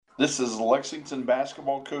This is Lexington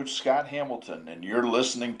basketball coach Scott Hamilton, and you're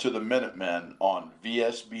listening to the Minutemen on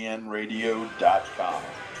VSBNradio.com.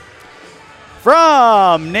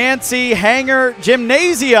 From Nancy Hanger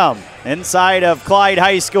Gymnasium inside of Clyde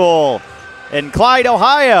High School in Clyde,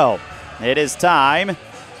 Ohio, it is time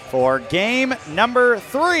for game number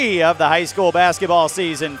 3 of the high school basketball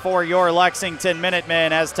season for your Lexington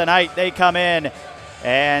Minutemen, as tonight they come in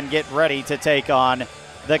and get ready to take on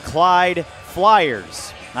the Clyde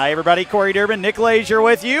Flyers. Hi, everybody. Corey Durbin, Nick Lazier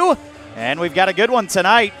with you. And we've got a good one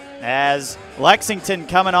tonight as Lexington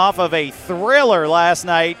coming off of a thriller last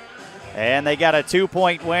night. And they got a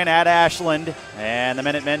 2-point win at Ashland. And the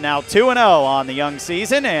Minutemen now 2-0 on the young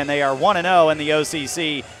season. And they are 1-0 in the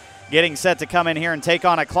OCC, getting set to come in here and take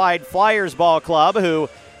on a Clyde Flyers ball club who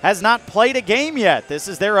has not played a game yet. This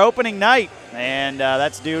is their opening night. And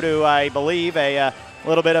that's due to, I believe, a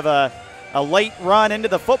little bit of a late run into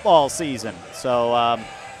the football season. So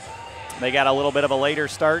they got a little bit of a later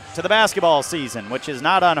start to the basketball season, which is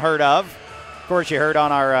not unheard of. Of course, you heard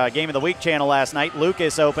on our Game of the Week channel last night,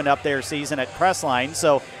 Lucas opened up their season at Crestline.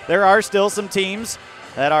 So there are still some teams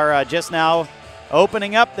that are just now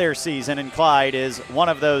opening up their season, and Clyde is one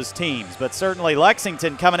of those teams. But certainly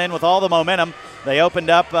Lexington coming in with all the momentum. They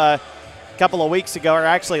opened up a couple of weeks ago, or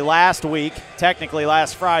actually last week, technically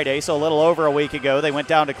last Friday, so a little over a week ago. They went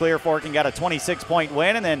down to Clear Fork and got a 26-point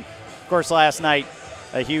win, and then, of course, last night,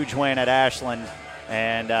 a huge win at Ashland.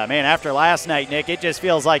 And, man, after last night, Nick, it just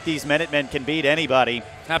feels like these Minutemen can beat anybody.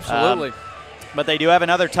 Absolutely. But they do have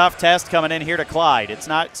another tough test coming in here to Clyde. It's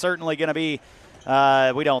not certainly going to be,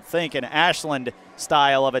 we don't think, an Ashland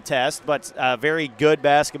style of a test, but a very good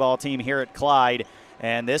basketball team here at Clyde.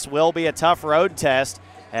 And this will be a tough road test,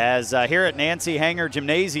 as here at Nancy Hanger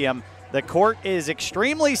Gymnasium, the court is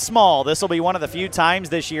extremely small. This will be one of the few times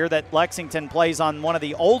this year that Lexington plays on one of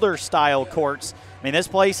the older style courts. I mean, this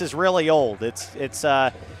place is really old. It's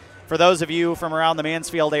for those of you from around the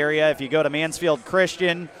Mansfield area, if you go to Mansfield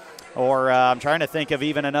Christian, or I'm trying to think of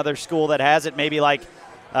even another school that has it, maybe like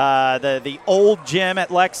the old gym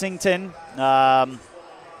at Lexington,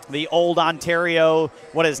 the old Ontario,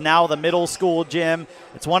 what is now the middle school gym.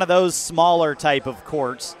 It's one of those smaller type of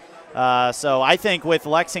courts. So I think with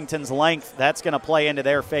Lexington's length, that's going to play into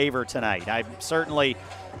their favor tonight. I certainly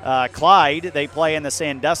Clyde, they play in the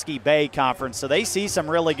Sandusky Bay Conference, so they see some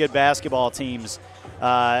really good basketball teams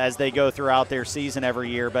as they go throughout their season every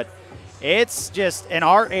year. But it's just, in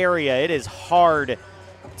our area, it is hard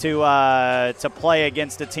to play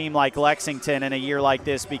against a team like Lexington in a year like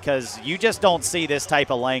this, because you just don't see this type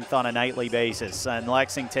of length on a nightly basis. And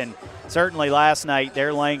Lexington, certainly last night,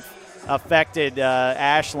 their length affected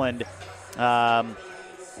Ashland and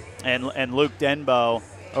Luke Denbo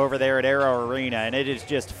over there at Arrow Arena, and it is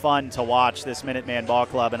just fun to watch this Minuteman ball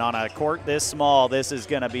club. And on a court this small, this is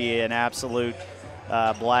going to be an absolute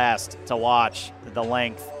blast to watch, the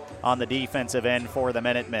length on the defensive end for the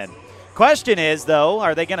Minutemen. Question is, though,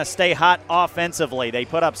 are they going to stay hot offensively? They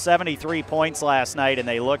put up 73 points last night, and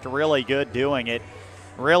they looked really good doing it.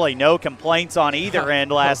 Really no complaints on either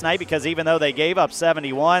end last night, because even though they gave up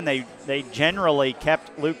 71, they generally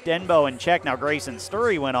kept Luke Denbo in check. Now, Grayson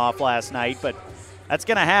Sturry went off last night, but that's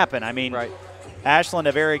going to happen. I mean, right. Ashland,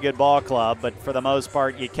 a very good ball club, but for the most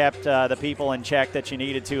part, you kept the people in check that you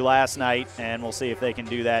needed to last night, and we'll see if they can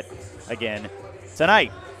do that again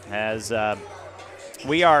tonight, as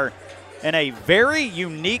we are in a very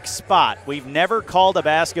unique spot. We've never called a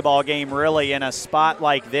basketball game really in a spot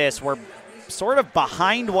like this. We're sort of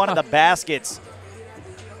behind one of the baskets.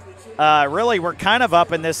 Really, we're kind of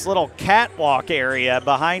up in this little catwalk area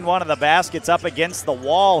behind one of the baskets up against the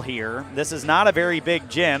wall here. This is not a very big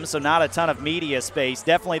gym, so not a ton of media space.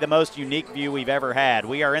 Definitely the most unique view we've ever had.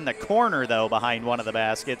 We are in the corner, though, behind one of the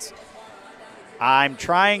baskets. I'm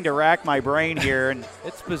trying to rack my brain here, and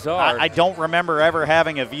it's bizarre. I don't remember ever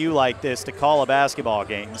having a view like this to call a basketball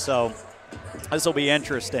game, so this will be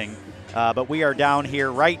interesting. But we are down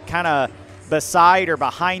here right kind of beside or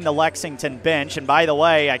behind the Lexington bench. And by the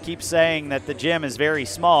way, I keep saying that the gym is very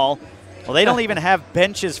small. Well, they don't even have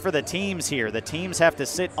benches for the teams here. The teams have to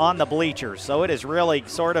sit on the bleachers. So it is really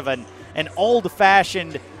sort of an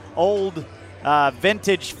old-fashioned,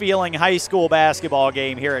 vintage-feeling high school basketball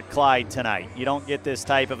game here at Clyde tonight. You don't get this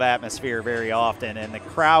type of atmosphere very often, and the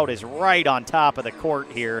crowd is right on top of the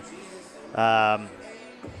court here. And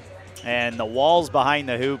the walls behind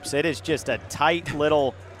the hoops, it is just a tight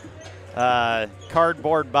little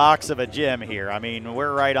cardboard box of a gym here. I mean,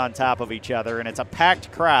 we're right on top of each other, and it's a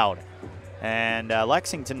packed crowd. And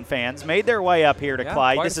Lexington fans made their way up here to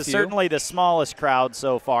Clyde. This is certainly the smallest crowd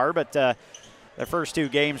so far, but the first two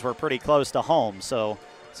games were pretty close to home. So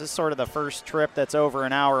This is sort of the first trip that's over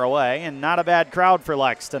an hour away, and not a bad crowd for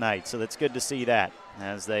Lex tonight, so that's good to see that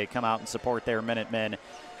as they come out and support their Minutemen.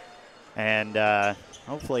 And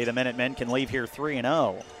hopefully the Minutemen can leave here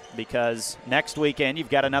 3-0, because next weekend you've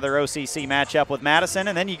got another OCC matchup with Madison,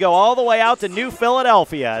 and then you go all the way out to New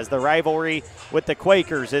Philadelphia as the rivalry with the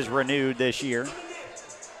Quakers is renewed this year.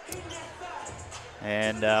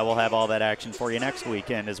 And we'll have all that action for you next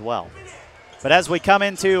weekend as well. But as we come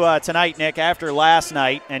into tonight, Nick, after last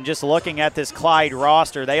night and just looking at this Clyde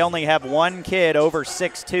roster, they only have one kid over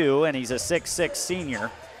 6'2", and he's a 6'6"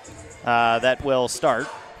 senior that will start.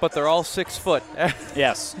 But they're all 6 foot.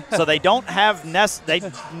 Yes. So they don't have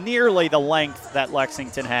nearly the length that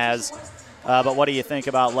Lexington has. But what do you think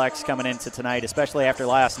about Lex coming into tonight, especially after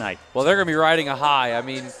last night? Well, they're going to be riding a high. I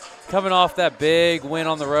mean, coming off that big win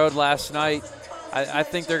on the road last night, I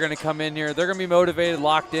think they're going to come in here. They're going to be motivated,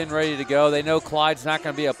 locked in, ready to go. They know Clyde's not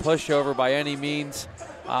going to be a pushover by any means.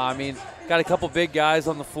 I mean, got a couple big guys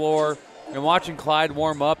on the floor. And watching Clyde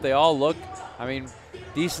warm up, they all look,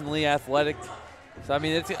 decently athletic. So,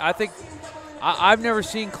 I think I've never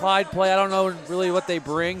seen Clyde play. I don't know really what they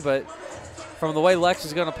bring, but from the way Lex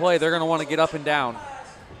is going to play, they're going to want to get up and down.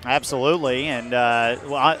 Absolutely, and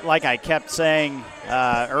like I kept saying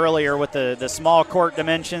earlier with the small court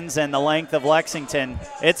dimensions and the length of Lexington,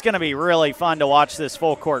 it's going to be really fun to watch this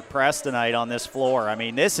full court press tonight on this floor. I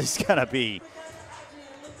mean, this is going to be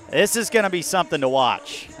something to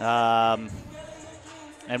watch, and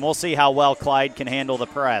we'll see how well Clyde can handle the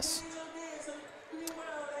press.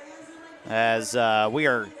 As we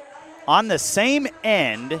are on the same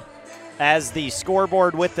end as the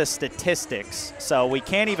scoreboard with the statistics, so we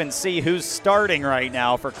can't even see who's starting right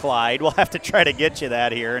now for Clyde. We'll have to try to get you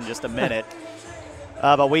that here in just a minute.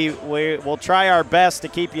 But we'll try our best to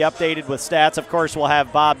keep you updated with stats. Of course, we'll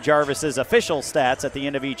have Bob Jarvis's official stats at the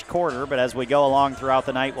end of each quarter, but as we go along throughout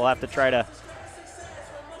the night, we'll have to try to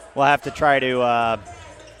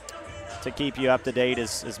keep you up to date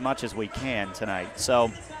as much as we can tonight.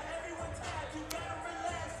 So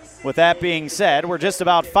with that being said, we're just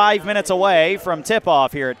about 5 minutes away from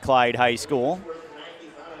tip-off here at Clyde High School.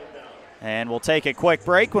 And we'll take a quick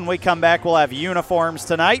break. When we come back, we'll have uniforms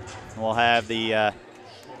tonight. We'll have the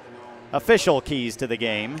official keys to the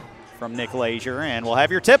game from Nick Lazier, and we'll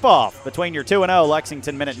have your tip-off between your 2-0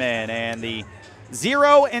 Lexington Minutemen and the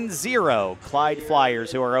 0-0 Clyde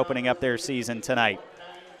Flyers, who are opening up their season tonight.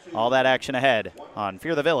 All that action ahead on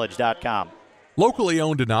fearthevillage.com. Locally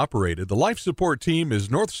owned and operated, the Life Support Team is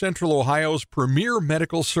North Central Ohio's premier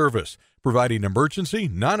medical service, providing emergency,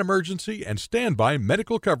 non-emergency, and standby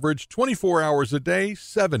medical coverage 24 hours a day,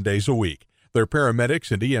 7 days a week. Their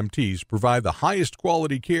paramedics and EMTs provide the highest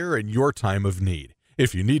quality care in your time of need.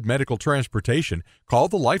 If you need medical transportation, call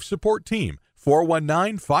the Life Support Team,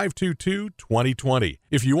 419-522-2020.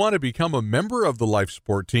 If you want to become a member of the Life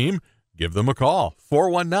Support Team, give them a call,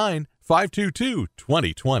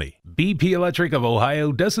 419-522-2020. BP Electric of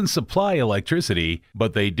Ohio doesn't supply electricity,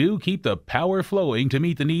 but they do keep the power flowing to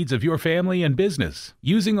meet the needs of your family and business.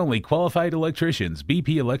 Using only qualified electricians,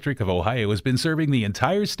 BP Electric of Ohio has been serving the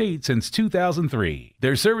entire state since 2003.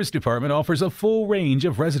 Their service department offers a full range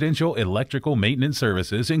of residential electrical maintenance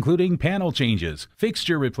services, including panel changes,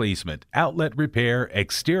 fixture replacement, outlet repair,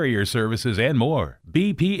 exterior services, and more.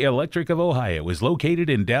 BP Electric of Ohio is located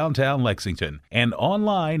in downtown Lexington and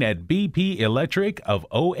online at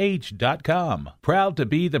bpelectricofoh.com. Proud to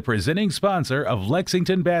be the presenting sponsor of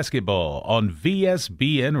Lexington basketball on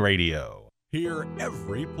VSBN Radio. Hear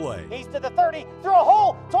every play. He's to the 30, through a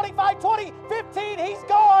hole, 25, 20, 15, he's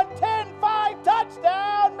gone, 10-5,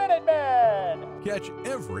 touchdown, Minutemen! Catch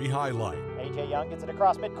every highlight. A.J. Young gets it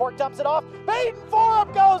across midcourt, dumps it off, Baden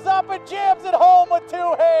Forum goes up and jams it home with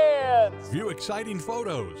 2 hands! View exciting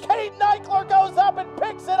photos. Kate Eichler goes up and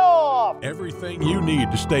picks it off! Everything you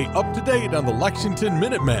need to stay up to date on the Lexington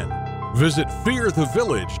Minutemen. Visit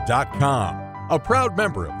fearthevillage.com, a proud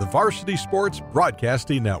member of the Varsity Sports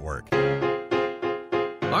Broadcasting Network.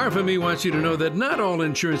 RFME wants you to know that not all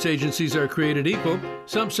insurance agencies are created equal.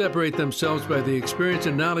 Some separate themselves by the experience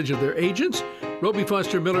and knowledge of their agents. Roby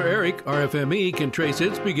Foster Miller Eric, RFME, can trace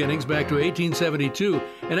its beginnings back to 1872,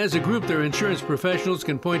 and as a group, their insurance professionals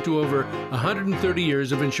can point to over 130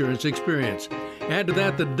 years of insurance experience. Add to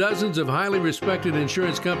that the dozens of highly respected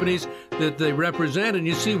insurance companies that they represent, and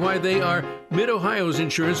you see why they are Mid-Ohio's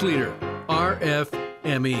insurance leader,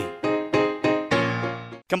 RFME.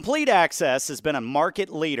 Complete Access has been a market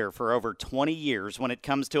leader for over 20 years when it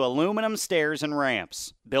comes to aluminum stairs and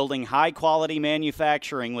ramps. Building high-quality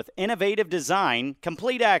manufacturing with innovative design,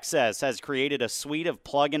 Complete Access has created a suite of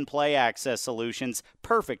plug-and-play access solutions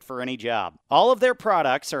perfect for any job. All of their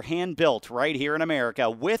products are hand-built right here in America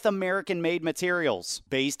with American-made materials.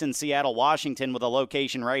 Based in Seattle, Washington, with a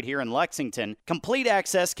location right here in Lexington, Complete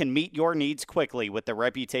Access can meet your needs quickly with the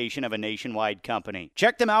reputation of a nationwide company.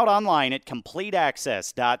 Check them out online at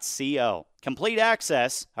CompleteAccess.co. Complete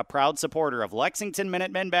Access, a proud supporter of Lexington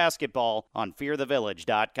Minutemen basketball on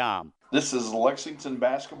FearTheVillage.com. This is Lexington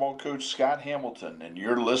basketball coach Scott Hamilton, and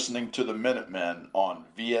you're listening to the Minutemen on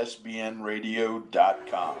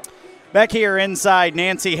VSBNradio.com. Back here inside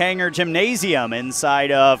Nancy Hanger Gymnasium,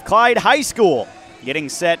 inside of Clyde High School, getting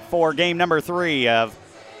set for game number 3 of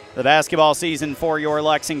the basketball season for your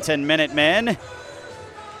Lexington Minutemen.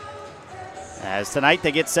 As tonight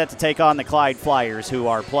they get set to take on the Clyde Flyers, who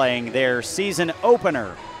are playing their season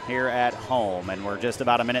opener here at home. And we're just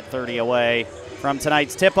about a minute 30 away from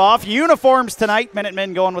tonight's tip-off. Uniforms tonight,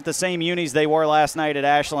 Minutemen going with the same unis they wore last night at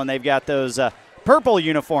Ashland. They've got those purple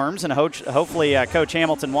uniforms, and hopefully Coach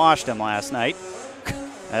Hamilton washed them last night.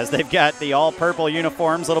 As they've got the all-purple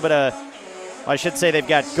uniforms, a little bit of, I should say they've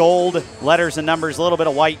got gold letters and numbers, a little bit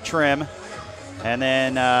of white trim. And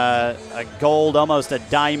then a gold, almost a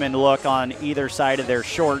diamond look on either side of their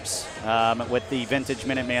shorts with the vintage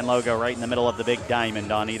Minuteman logo right in the middle of the big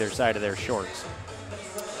diamond on either side of their shorts.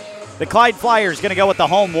 The Clyde Flyers going to go with the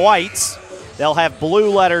home whites. They'll have blue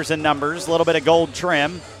letters and numbers, a little bit of gold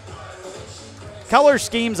trim. Color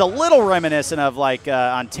scheme's a little reminiscent of like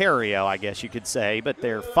Ontario, I guess you could say, but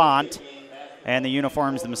their font and the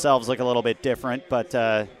uniforms themselves look a little bit different, but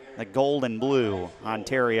the gold and blue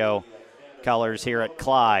Ontario colors here at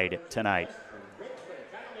Clyde tonight,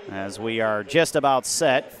 as we are just about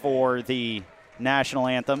set for the national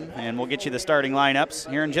anthem, and we'll get you the starting lineups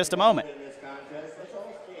here in just a moment.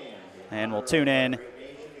 And we'll tune in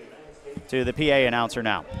to the PA announcer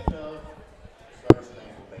now.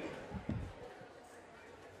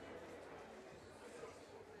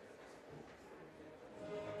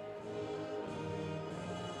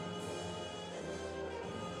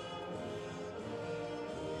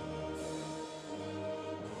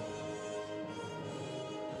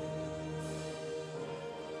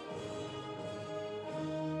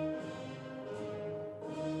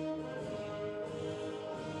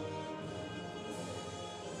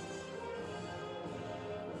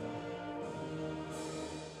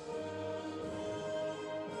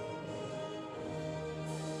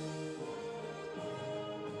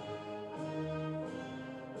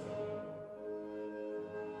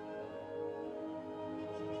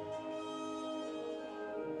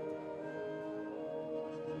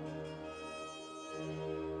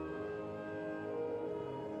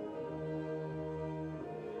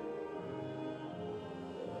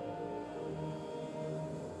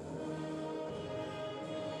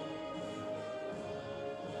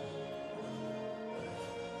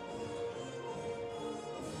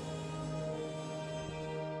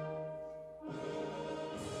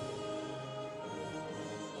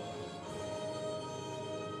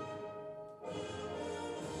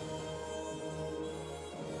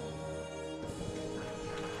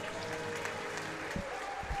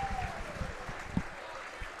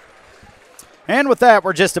 And with that,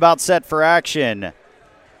 we're just about set for action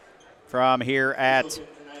from here at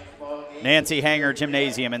Nancy Hanger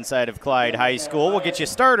Gymnasium inside of Clyde High School. We'll get you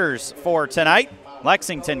starters for tonight.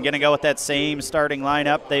 Lexington going to go with that same starting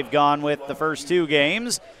lineup they've gone with the first 2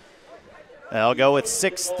 games. They'll go with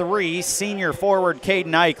 6'3" senior forward Caden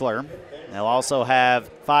Eichler. They'll also have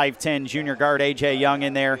 5'10" junior guard A.J. Young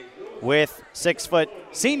in there with 6'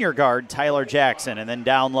 senior guard Tyler Jackson. And then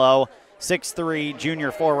down low, 6'3"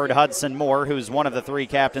 junior forward Hudson Moore, who's one of the 3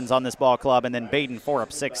 captains on this ball club, and then Baden Forup,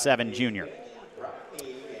 6'7" junior.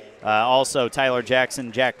 Also Tyler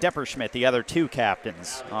Jackson, Jack Depperschmidt, the other 2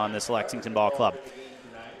 captains on this Lexington ball club.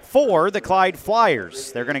 For the Clyde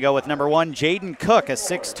Flyers, they're going to go with number 1, Jaden Cook, a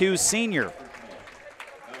 6'2" senior.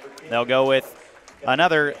 They'll go with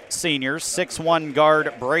another senior, 6'1"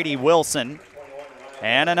 guard Brady Wilson,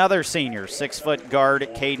 and another senior, 6' guard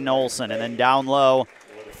Caden Olson. And then down low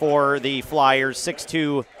for the Flyers,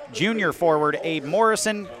 6'2" junior forward Abe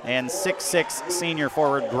Morrison and 6'6" senior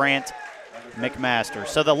forward Grant McMaster.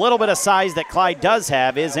 So the little bit of size that Clyde does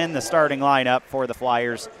have is in the starting lineup for the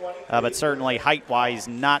Flyers, but certainly height-wise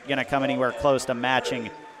not going to come anywhere close to matching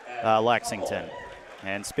Lexington.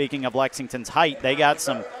 And speaking of Lexington's height, they got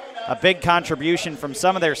a big contribution from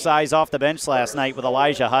some of their size off the bench last night with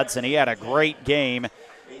Elijah Hudson. He had a great game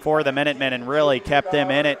for the Minutemen and really kept them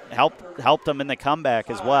in it, helped them in the comeback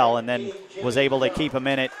as well, and then was able to keep them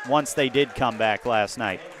in it once they did come back last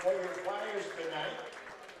night.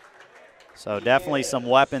 So definitely some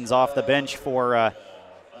weapons off the bench for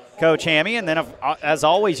Coach Hammy. And then, as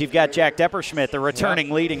always, you've got Jack Depperschmidt, the returning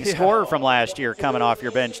leading scorer from last year, coming off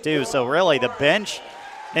your bench too. So really the bench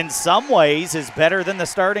in some ways is better than the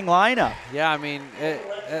starting lineup. Yeah, I mean,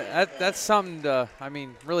 that's something to,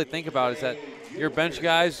 really think about, is that your bench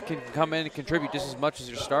guys can come in and contribute just as much as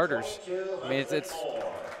your starters. I mean, it's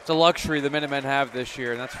a luxury the Minutemen have this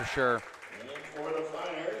year, and that's for sure.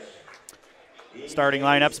 Starting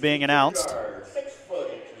lineups being announced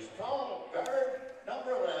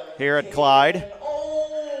here at Clyde.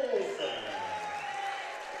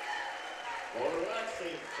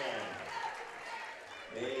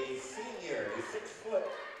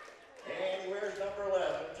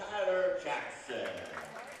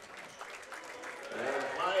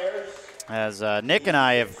 As Nick and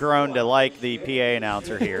I have grown to like the PA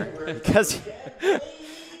announcer here, because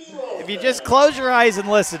if you just close your eyes and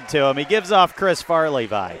listen to him, he gives off Chris Farley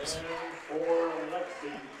vibes.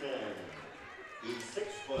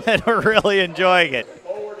 And we're really enjoying it.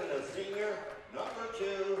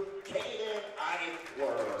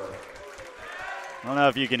 I don't know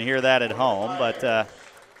if you can hear that at home, but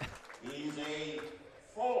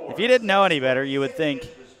if you didn't know any better, you would think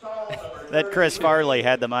that Chris Farley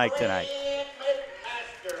had the mic tonight.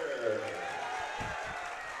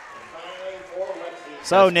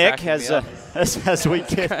 So, Nick, as we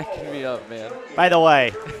get. Cracking me up, man. By the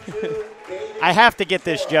way, I have to get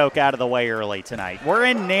this joke out of the way early tonight. We're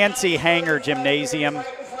in Nancy Hanger Gymnasium.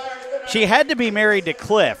 She had to be married to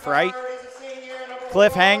Cliff, right?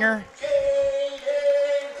 Cliff Hanger?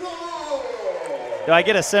 Do I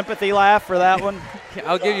get a sympathy laugh for that one?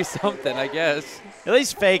 I'll give you something, I guess. At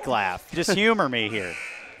least fake laugh. Just humor me here.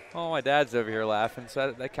 Oh, my dad's over here laughing,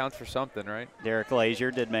 so that counts for something, right? Derek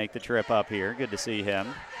Lazier did make the trip up here. Good to see him.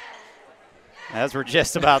 As we're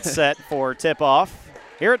just about set for tip-off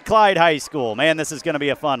here at Clyde High School. Man, this is going to be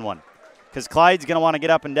a fun one, because Clyde's going to want to get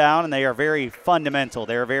up and down, and they are very fundamental.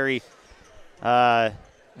 They're a very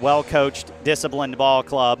well-coached, disciplined ball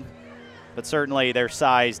club, but certainly their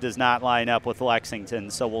size does not line up with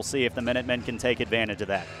Lexington, so we'll see if the Minutemen can take advantage of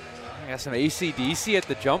that. I got some AC/DC at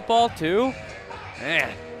the jump ball, too.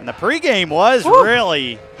 Man. And the pregame was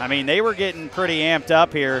really, they were getting pretty amped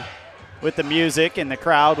up here with the music, and the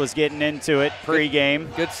crowd was getting into it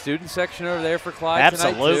pregame. Good student section over there for Clyde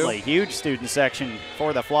Absolutely. tonight, too. Huge student section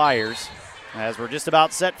for the Flyers. As we're just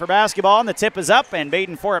about set for basketball, and the tip is up, and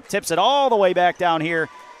Baden Forup tips it all the way back down here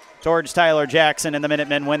towards Tyler Jackson, and the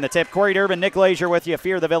Minutemen win the tip. Corey Durbin, Nick Lazier with you,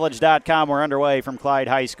 fearthevillage.com. We're underway from Clyde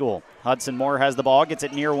High School. Hudson Moore has the ball, gets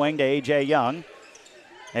it near wing to A.J. Young.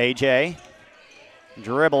 A.J.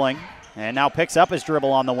 dribbling, and now picks up his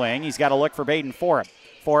dribble on the wing. He's got to look for Baden Forup.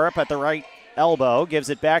 Forup at the right elbow, gives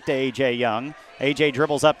it back to A.J. Young. A.J.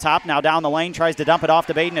 dribbles up top, now down the lane, tries to dump it off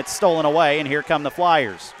to Baden. It's stolen away, and here come the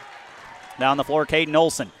Flyers. Down the floor, Caden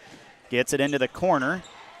Olson gets it into the corner,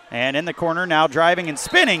 and in the corner now driving and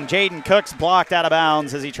spinning. Jaden Cook's blocked out of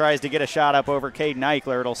bounds as he tries to get a shot up over Caden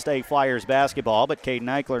Eichler. It'll stay Flyers basketball, but Caden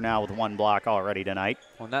Eichler now with one block already tonight.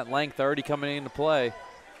 On that length already coming into play.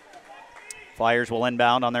 Flyers will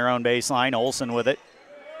inbound on their own baseline. Olson with it.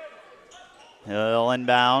 He'll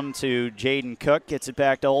inbound to Jaden Cook. Gets it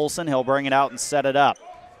back to Olson. He'll bring it out and set it up.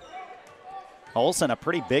 Olson, a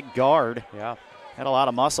pretty big guard. Yeah. Had a lot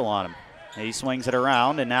of muscle on him. He swings it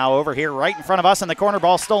around, and now over here right in front of us in the corner,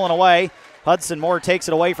 ball stolen away. Hudson Moore takes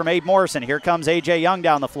it away from Abe Morrison. Here comes A.J. Young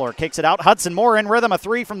down the floor. Kicks it out. Hudson Moore in rhythm, a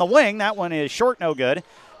three from the wing. That one is short, no good.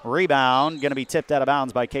 Rebound, going to be tipped out of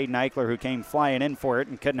bounds by Caden Eichler, who came flying in for it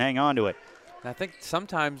and couldn't hang on to it. And I think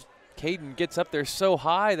sometimes Caden gets up there so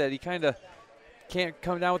high that he kind of can't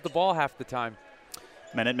come down with the ball half the time.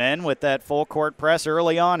 Minutemen with that full court press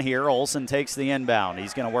early on here. Olson takes the inbound.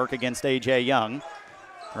 He's going to work against A.J. Young.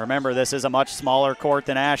 Remember, this is a much smaller court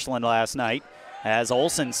than Ashland last night. As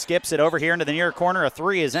Olson skips it over here into the near corner, a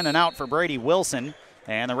three is in and out for Brady Wilson.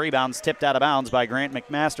 And the rebound's tipped out of bounds by Grant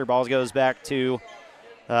McMaster. Ball goes back to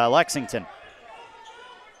Lexington.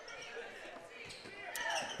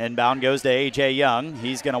 Inbound goes to A.J. Young.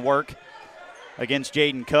 He's going to work against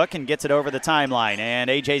Jaden Cook and gets it over the timeline. And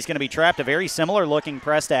A.J.'s going to be trapped. A very similar looking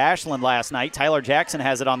press to Ashland last night. Tyler Jackson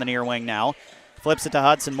has it on the near wing now. Flips it to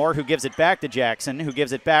Hudson Moore, who gives it back to Jackson, who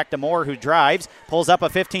gives it back to Moore, who drives, pulls up a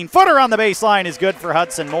 15-footer on the baseline, is good for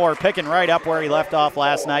Hudson Moore, picking right up where he left off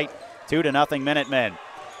last night. 2-0 Minutemen.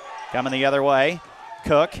 Coming the other way,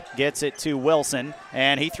 Cook gets it to Wilson,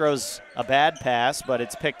 and he throws a bad pass, but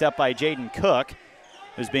it's picked up by Jaden Cook,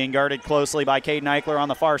 who's being guarded closely by Caden Eichler on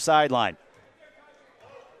the far sideline.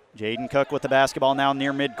 Jaden Cook with the basketball now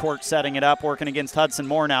near midcourt, setting it up, working against Hudson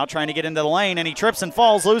Moore now, trying to get into the lane, and he trips and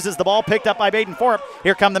falls, loses the ball, picked up by Baden Forup.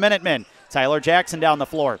 Here come the Minutemen. Tyler Jackson down the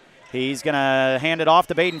floor. He's going to hand it off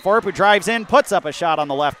to Baden Forup, who drives in, puts up a shot on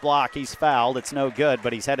the left block. He's fouled. It's no good,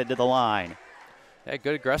 but he's headed to the line. Yeah,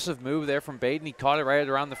 good aggressive move there from Baden. He caught it right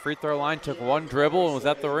around the free throw line, took one dribble, and was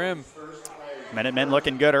at the rim. Minutemen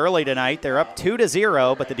looking good early tonight. They're up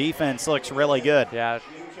 2-0, but the defense looks really good. Yeah,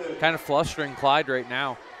 kind of flustering Clyde right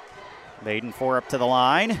now. Baden Forup to the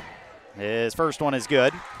line. His first one is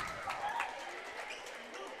good.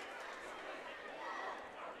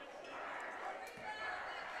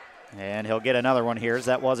 And he'll get another one here, as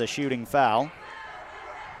that was a shooting foul.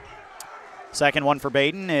 Second one for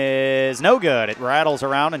Baden is no good. It rattles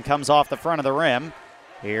around and comes off the front of the rim.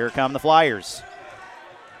 Here come the Flyers.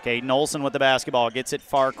 Caden Olson with the basketball, gets it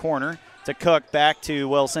far corner to Cook, back to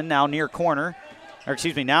Wilson, now near corner. Or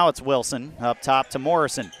excuse me, now it's Wilson, up top to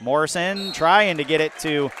Morrison. Morrison trying to get it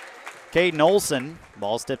to Caden Olson.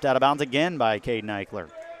 Ball's tipped out of bounds again by Caden Eichler.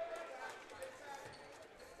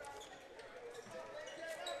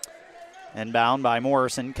 Inbound by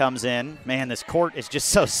Morrison, comes in. Man, this court is just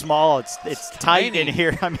so small. It's tight in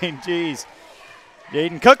here. I mean, geez.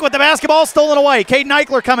 Jaden Cook with the basketball, stolen away. Caden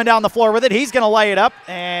Eichler coming down the floor with it. He's going to lay it up,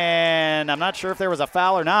 and I'm not sure if there was a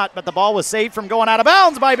foul or not, but the ball was saved from going out of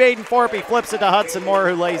bounds by Baden Forup. He flips it to Hudson Moore,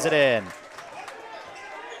 who lays it in.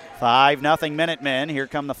 5-0 Minutemen. Here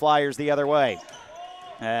come the Flyers the other way,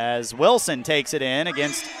 as Wilson takes it in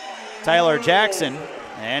against Tyler Jackson,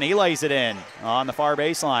 and he lays it in on the far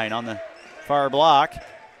baseline, on the far block.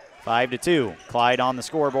 5-2. Clyde on the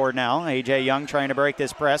scoreboard now. A.J. Young trying to break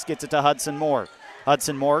this press, gets it to Hudson Moore.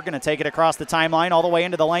 Hudson Moore going to take it across the timeline all the way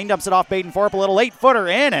into the lane, dumps it off Baden Forup, a little 8-footer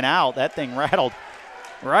in and out. That thing rattled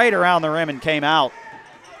right around the rim and came out.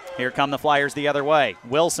 Here come the Flyers the other way.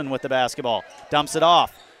 Wilson with the basketball, dumps it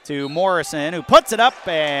off to Morrison, who puts it up,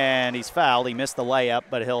 and he's fouled. He missed the layup,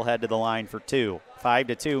 but he'll head to the line for two.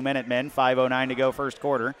 5-2 Minutemen, 5:09 to go first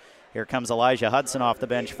quarter. Here comes Elijah Hudson off the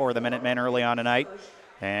bench for the Minutemen early on tonight.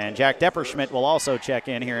 And Jack Depperschmidt will also check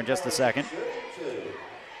in here in just a second.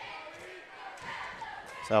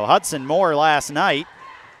 So Hudson Moore last night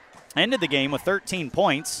ended the game with 13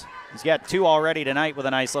 points. He's got 2 already tonight with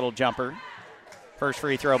a nice little jumper. First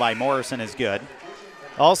free throw by Morrison is good.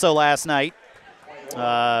 Also last night,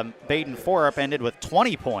 Baden Forup ended with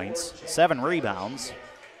 20 points, 7 rebounds.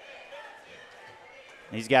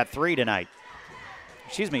 He's got 3 tonight.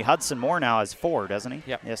 Excuse me, Hudson Moore now has 4, doesn't he?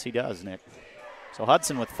 Yep. Yes, he does, Nick. So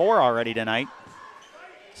Hudson with 4 already tonight,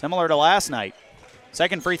 similar to last night.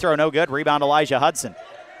 Second free throw, no good. Rebound, Elijah Hudson.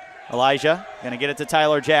 Elijah going to get it to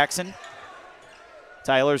Tyler Jackson.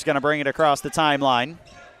 Tyler's going to bring it across the timeline.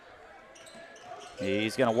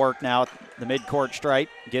 He's going to work now at the midcourt stripe.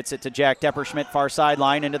 Gets it to Jack Depperschmidt, far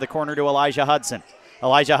sideline, into the corner to Elijah Hudson.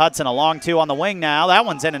 Elijah Hudson, a long 2 on the wing now. That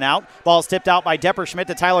one's in and out. Ball's tipped out by Depperschmidt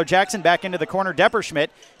to Tyler Jackson. Back into the corner, Depperschmidt.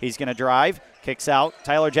 He's going to drive. Kicks out.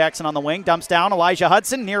 Tyler Jackson on the wing. Dumps down. Elijah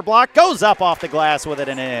Hudson, near block. Goes up off the glass with it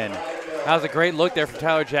and in. That was a great look there from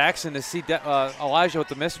Tyler Jackson to see Elijah with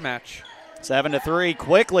the mismatch. 7-3.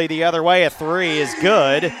 Quickly the other way. A 3 is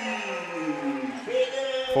good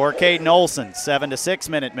for Caden Olson. 7-6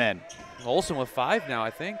 Minutemen. Olson with 5 now,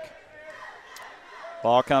 I think.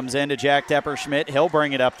 Ball comes in to Jack Depperschmidt. He'll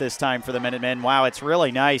bring it up this time for the Minutemen. Wow, it's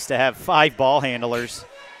really nice to have 5 ball handlers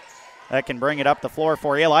that can bring it up the floor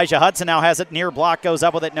for you. Elijah Hudson now has it near block, goes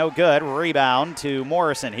up with it, no good. Rebound to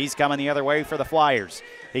Morrison. He's coming the other way for the Flyers.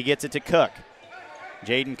 He gets it to Cook.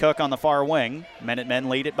 Jaden Cook on the far wing. Minutemen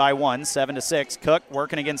lead it by 1, 7-6. Cook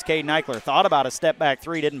working against Caden Eichler. Thought about a step-back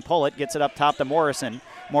 3, didn't pull it. Gets it up top to Morrison.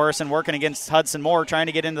 Morrison working against Hudson Moore, trying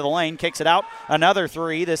to get into the lane. Kicks it out. Another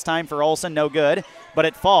 3, this time for Olson, no good. But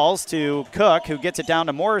it falls to Cook, who gets it down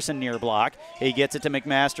to Morrison near block. He gets it to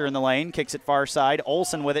McMaster in the lane. Kicks it far side.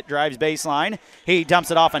 Olson with it, drives baseline. He dumps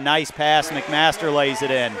it off, a nice pass. McMaster lays it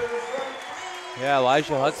in. Yeah,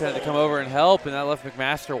 Elijah Hudson had to come over and help, and that left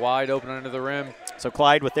McMaster wide open under the rim. So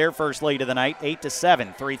Clyde with their first lead of the night,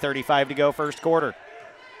 8-7, 3:35 to go first quarter.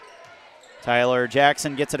 Tyler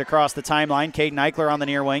Jackson gets it across the timeline. Caden Eichler on the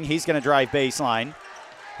near wing. He's going to drive baseline.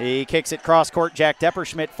 He kicks it cross court. Jack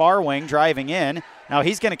Depperschmidt, far wing, driving in. Now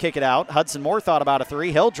he's going to kick it out. Hudson Moore thought about a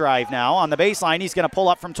 3. He'll drive now. On the baseline, he's going to pull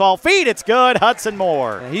up from 12 feet. It's good. Hudson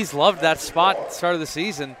Moore. And he's loved that spot at the start of the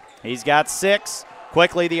season. He's got 6.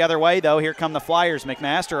 Quickly the other way, though. Here come the Flyers.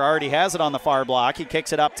 McMaster already has it on the far block. He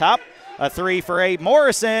kicks it up top. A 3 for Abe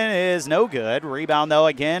Morrison is no good. Rebound, though,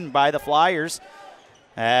 again by the Flyers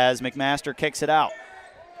as McMaster kicks it out.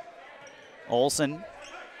 Olson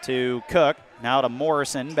to Cook. Now to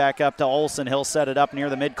Morrison. Back up to Olson. He'll set it up near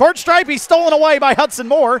the midcourt stripe. He's stolen away by Hudson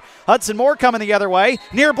Moore. Hudson Moore coming the other way.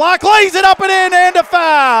 Near block. Lays it up and in, and a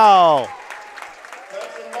foul.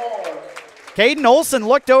 Caden Olson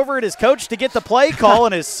looked over at his coach to get the play call,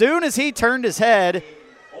 and as soon as he turned his head,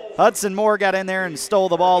 Hudson Moore got in there and stole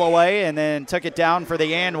the ball away and then took it down for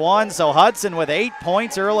the and one. So Hudson with 8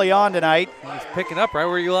 points early on tonight. He's picking up right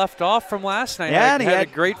where you left off from last night. Yeah, he had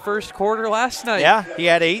a great first quarter last night. Yeah, he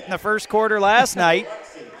had 8 in the first quarter last night.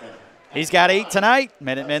 He's got 8 tonight.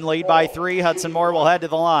 Minutemen lead by 3. Hudson Moore will head to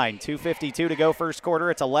the line. 2:52 to go first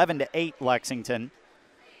quarter. It's 11-8 Lexington.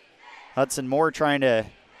 Hudson Moore trying to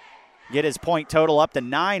get his point total up to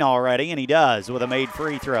 9 already, and he does with a made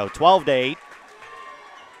free throw. 12-8.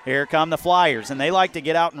 Here come the Flyers, and they like to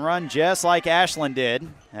get out and run just like Ashland did,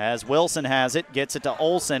 as Wilson has it, gets it to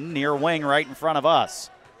Olson, near wing right in front of us.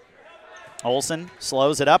 Olson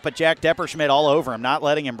slows it up, but Jack Depperschmidt all over him, not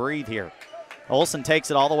letting him breathe here. Olson takes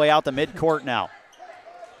it all the way out to midcourt now.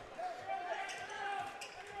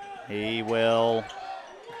 He will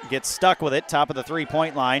get stuck with it, top of the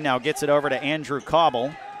three-point line, now gets it over to Andrew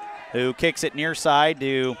Cobble, who kicks it near side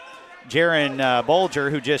to Jaron Bolger,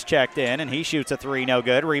 who just checked in, and he shoots a three, no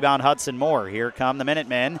good. Rebound Hudson Moore. Here come the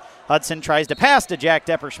Minutemen. Hudson tries to pass to Jack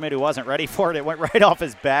Depperschmidt, who wasn't ready for it. It went right off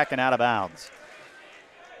his back and out of bounds.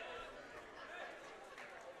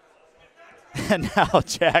 And now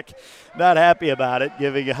Jack, not happy about it,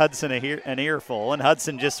 giving Hudson an earful, and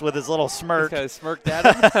Hudson just with his little smirk. He's kind of smirked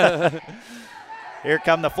at him. Here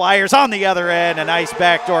come the Flyers on the other end. A nice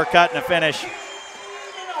backdoor cut and a finish.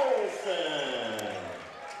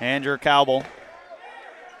 Andrew Cowbell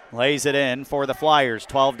lays it in for the Flyers,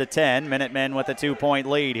 12-10. Minutemen with a 2-point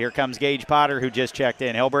lead. Here comes Gage Potter, who just checked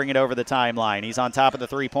in. He'll bring it over the timeline. He's on top of the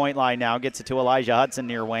three-point line now. Gets it to Elijah Hudson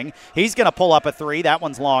near wing. He's going to pull up a three. That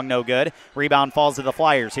one's long, no good. Rebound falls to the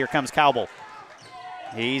Flyers. Here comes Cowbell.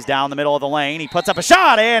 He's down the middle of the lane. He puts up a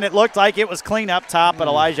shot, and it looked like it was clean up top, but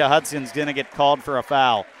Elijah Hudson's going to get called for a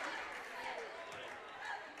foul.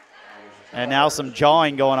 And now some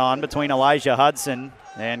jawing going on between Elijah Hudson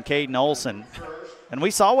and Caden Olson. And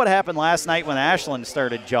we saw what happened last night when Ashland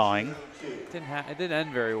started jawing. It didn't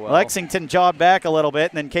end very well. Lexington jawed back a little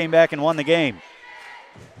bit and then came back and won the game.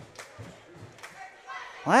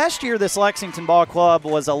 Last year, this Lexington ball club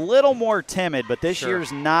was a little more timid, but this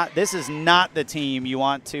year's not. This is not the team you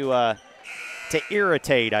want to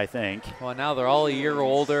irritate, I think. Well, now they're all a year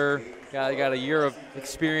older. Got a year of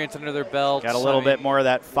experience under their belt. Got a little bit more of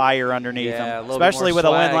that fire underneath them, especially with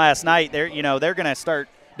a win last night. They're going to start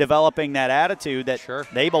developing that attitude that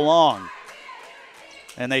they belong,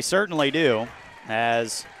 and they certainly do.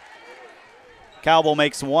 As Cowbell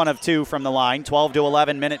makes 1 of 2 from the line,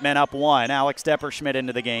 12-11, Minutemen up 1. Alex Depperschmidt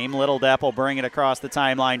into the game. Little Depp will bring it across the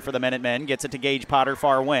timeline for the Minutemen. Gets it to Gage Potter,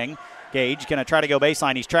 far wing. Gage going to try to go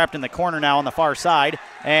baseline. He's trapped in the corner now on the far side,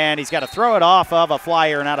 and he's got to throw it off of a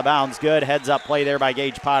flyer and out of bounds. Good heads-up play there by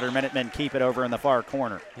Gage Potter. Minutemen keep it over in the far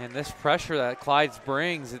corner. And this pressure that Clyde's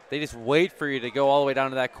brings, they just wait for you to go all the way down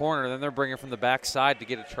to that corner, then they're bringing from the backside to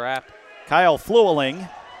get a trap. Kyle Flueling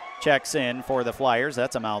checks in for the Flyers.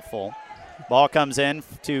 That's a mouthful. Ball comes in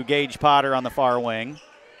to Gage Potter on the far wing.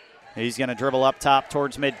 He's going to dribble up top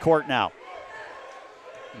towards midcourt now.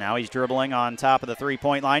 Now he's dribbling on top of the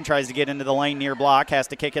three-point line, tries to get into the lane near block, has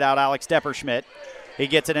to kick it out Alex Depperschmidt. He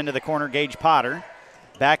gets it into the corner, Gage Potter.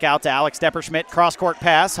 Back out to Alex Depperschmidt, cross-court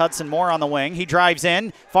pass, Hudson Moore on the wing. He drives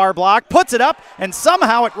in, far block, puts it up, and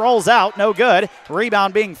somehow it rolls out, no good.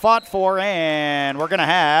 Rebound being fought for, and we're going to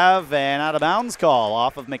have an out-of-bounds call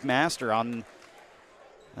off of McMaster on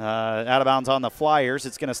out of bounds on the Flyers.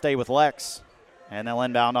 It's going to stay with Lex, and they'll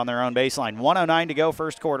inbound on their own baseline. 1:09 to go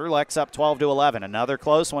first quarter. Lex up 12-11. Another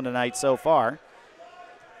close one tonight so far.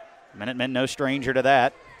 Minutemen no stranger to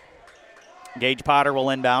that. Gage Potter will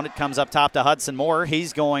inbound. It comes up top to Hudson Moore.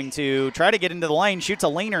 He's going to try to get into the lane. Shoots a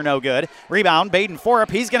leaner, no good. Rebound, Baden Forup.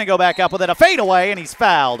 He's going to go back up with it. A fadeaway, and he's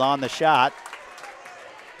fouled on the shot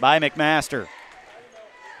by McMaster.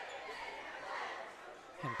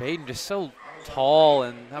 And Baden just so tall,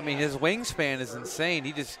 and I mean his wingspan is insane.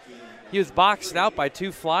 He was boxed out by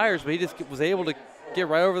 2 Flyers, but he just was able to get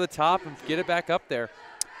right over the top and get it back up there.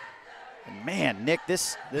 Man, Nick,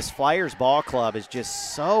 this Flyers ball club is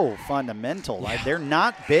just so fundamental. Yeah. They're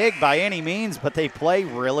not big by any means, but they play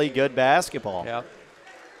really good basketball. Yeah.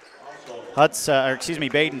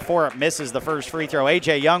 Baden Forup misses the first free throw.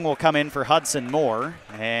 A.J. Young will come in for Hudson Moore,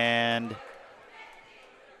 and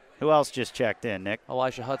who else just checked in, Nick?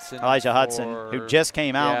 Elijah Hudson, who just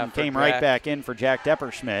came out and came right back in for Jack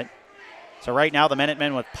Depperschmidt. So right now the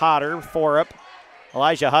Minutemen with Potter, Forup,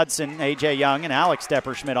 Elijah Hudson, A.J. Young, and Alex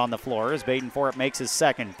Depperschmidt on the floor as Baden Forup makes his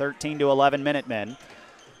second. 13-11 Minutemen.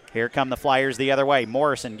 Here come the Flyers the other way.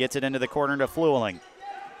 Morrison gets it into the corner to Flueling.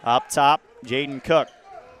 Up top, Jaden Cook.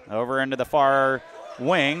 Over into the far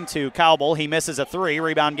wing to Cowbell. He misses a three.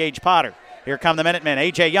 Rebound Gage Potter. Here come the Minutemen.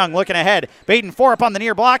 A.J. Young looking ahead. Baden Forup on the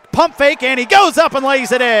near block. Pump fake, and he goes up and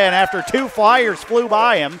lays it in after 2 Flyers flew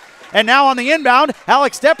by him. And now on the inbound,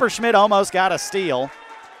 Alex Depperschmidt almost got a steal,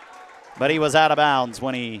 but he was out of bounds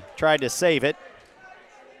when he tried to save it.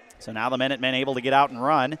 So now the Minutemen able to get out and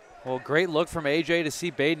run. Well, great look from A.J. to see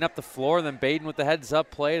Baden up the floor, and then Baden with the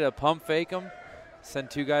heads-up play to pump fake him, send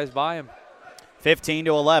 2 guys by him.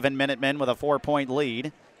 15-11, Minutemen with a 4-point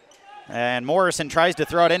lead. And Morrison tries to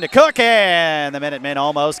throw it into Cook, and the Minutemen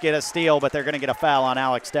almost get a steal, but they're going to get a foul on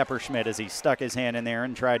Alex Depperschmidt as he stuck his hand in there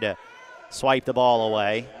and tried to swipe the ball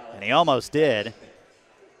away. And he almost did.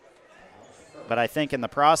 But I think in the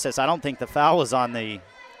process, I don't think the foul was on the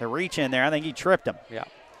reach in there. I think he tripped him. Yeah.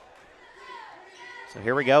 So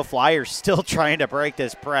here we go. Flyers still trying to break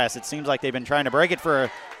this press. It seems like they've been trying to break it for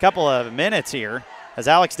a couple of minutes here, as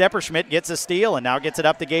Alex Depperschmidt gets a steal and now gets it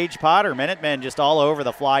up to Gage Potter. Minutemen just all over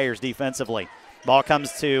the Flyers defensively. Ball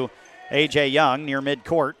comes to A.J. Young near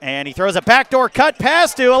midcourt, and he throws a backdoor cut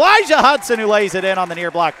pass to Elijah Hudson, who lays it in on the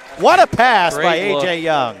near block. What a pass by A.J.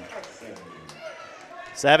 Young.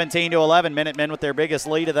 17-11, Minutemen with their biggest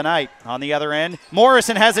lead of the night. On the other end,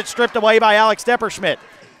 Morrison has it stripped away by Alex Depperschmidt.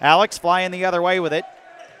 Alex flying the other way with it.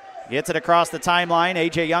 Gets it across the timeline.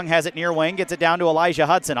 A.J. Young has it near wing. Gets it down to Elijah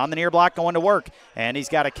Hudson on the near block going to work. And he's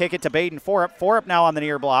got to kick it to Baden Forup. Forup now on the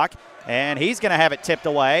near block. And he's going to have it tipped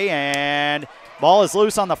away. And ball is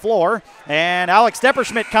loose on the floor. And Alex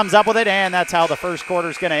Depperschmidt comes up with it. And that's how the first quarter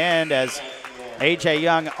is going to end, as A.J.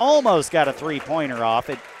 Young almost got a three-pointer off.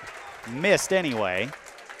 It missed anyway,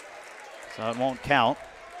 so it won't count.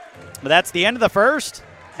 But that's the end of the first.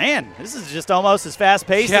 Man, this is just almost as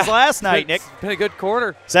fast-paced as last night, Nick. It's been a good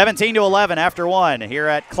quarter. 17-11 after 1 here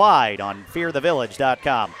at Clyde on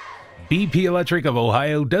fearthevillage.com. BP Electric of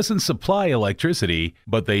Ohio doesn't supply electricity,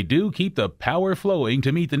 but they do keep the power flowing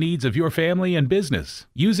to meet the needs of your family and business.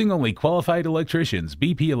 Using only qualified electricians,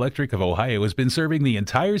 BP Electric of Ohio has been serving the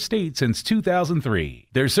entire state since 2003.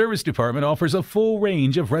 Their service department offers a full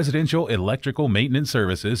range of residential electrical maintenance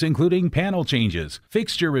services, including panel changes,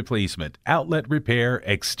 fixture replacement, outlet repair,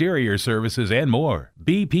 exterior services, and more.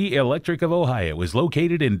 BP Electric of Ohio is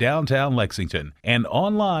located in downtown Lexington and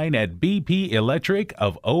online at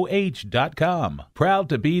bpelectricofoh.com. Proud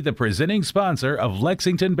to be the presenting sponsor of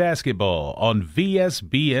Lexington basketball on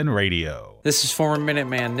VSBN Radio. This is former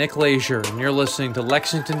Minuteman Nick Leisure, and you're listening to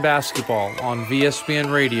Lexington basketball on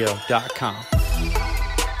VSBNradio.com.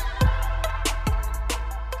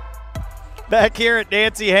 Back here at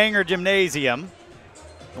Nancy Hanger Gymnasium,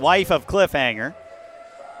 wife of Cliff Hanger.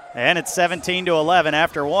 And it's 17-11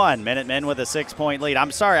 after 1. Minutemen with a 6-point lead.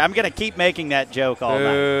 I'm sorry, I'm going to keep making that joke all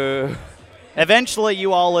night. Eventually,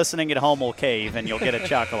 you all listening at home will cave, and you'll get a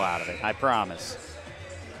chuckle out of it. I promise.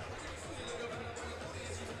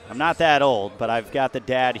 I'm not that old, but I've got the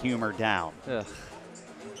dad humor down. Ugh.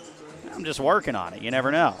 I'm just working on it. You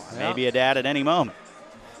never know. Yeah. Maybe a dad at any moment.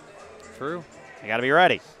 True. You got to be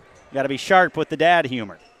ready. You got to be sharp with the dad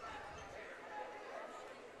humor.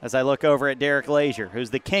 As I look over at Derek Leisure, who's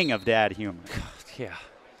the king of dad humor. Yeah.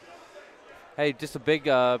 Hey, just a big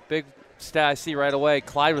stat I see right away.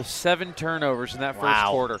 Clyde with 7 turnovers in that first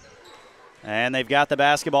quarter. And they've got the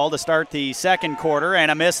basketball to start the second quarter, and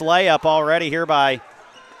a missed layup already here by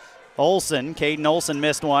Olsen. Caden Olsen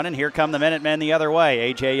missed one, and here come the Minutemen the other way.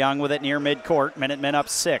 A.J. Young with it near midcourt. Minutemen up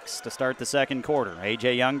 6 to start the second quarter.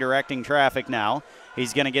 A.J. Young directing traffic now.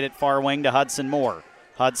 He's going to get it far wing to Hudson Moore.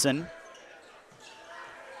 Hudson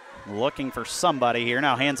looking for somebody here.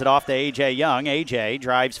 Now hands it off to A.J. Young. A.J.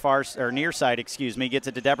 drives near side, gets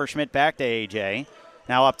it to Depperschmidt, back to A.J.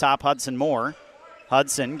 Now up top, Hudson Moore.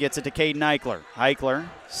 Hudson gets it to Caden Eichler. Eichler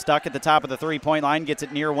stuck at the top of the three-point line, gets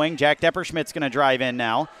it near wing. Jack Depperschmidt's going to drive in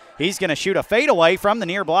now. He's going to shoot a fadeaway from the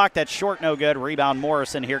near block. That's short, no good. Rebound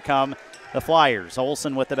Morrison. Here come the Flyers.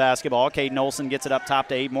 Olsen with the basketball. Caden Olsen gets it up top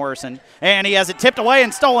to Abe Morrison. And he has it tipped away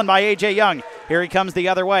and stolen by A.J. Young. Here he comes the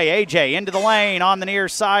other way. A.J. into the lane on the near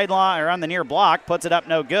sideline, or on the near block. Puts it up,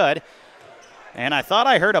 no good. And I thought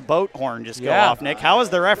I heard a boat horn just go off, Nick. How is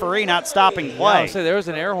the referee not stopping play? Yeah, I would say there was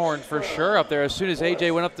an air horn for sure up there as soon as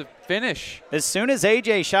A.J. went up to finish. As soon as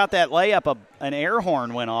A.J. shot that layup, an air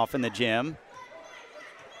horn went off in the gym.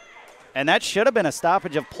 And that should have been a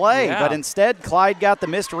stoppage of play, but instead Clyde got the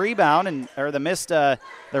missed rebound, the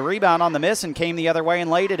rebound on the miss, and came the other way and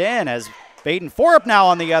laid it in, as Baden Forup now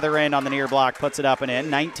on the other end on the near block puts it up and in,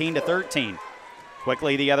 19-13.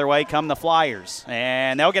 Quickly the other way come the Flyers,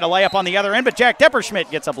 and they'll get a layup on the other end, but Jack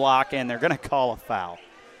Depperschmidt gets a block, and they're going to call a foul.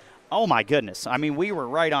 Oh, my goodness. I mean, we were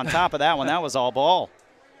right on top of that one. That was all ball.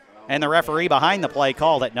 And the referee behind the play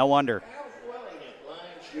called it. No wonder.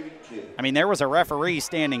 I mean, there was a referee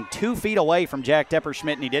standing 2 feet away from Jack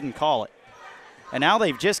Depperschmidt, and he didn't call it. and now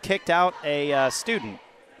they've just kicked out a student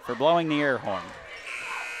for blowing the air horn.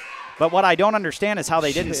 But what I don't understand is how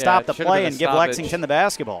they didn't stop the play and give Lexington the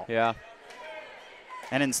basketball. Yeah.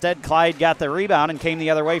 And instead, Clyde got the rebound and came the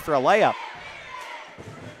other way for a layup.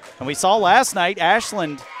 And we saw last night,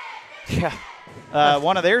 Ashland,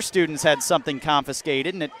 one of their students had something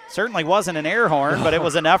confiscated, and it certainly wasn't an air horn, but it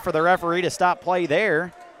was enough for the referee to stop play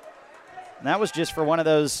there. And that was just for one of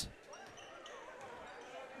those,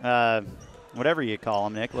 whatever you call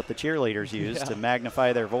them, Nick, what the cheerleaders use to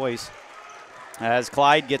magnify their voice. As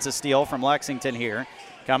Clyde gets a steal from Lexington here.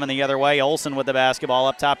 Coming the other way, Olsen with the basketball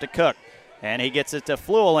up top to Cook. And he gets it to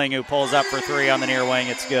Flueling, who pulls up for three on the near wing.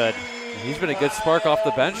 It's good. He's been a good spark off the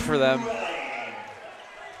bench for them.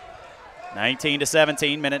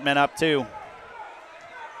 19-17, Minutemen up 2.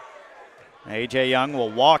 A.J. Young will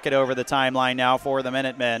walk it over the timeline now for the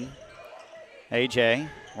Minutemen. A.J.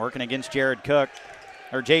 working against Jaden Cook,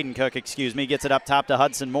 gets it up top to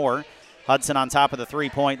Hudson Moore. Hudson on top of the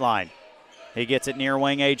three-point line. He gets it near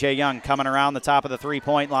wing. A.J. Young coming around the top of the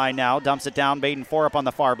three-point line now. Dumps it down. Baden Forup on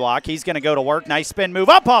the far block. He's going to go to work. Nice spin move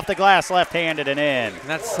up off the glass, left-handed and in. And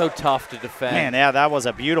that's so tough to defend. Man, yeah, that was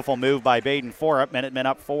a beautiful move by Baden Forup. Minutemen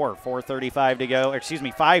up 4.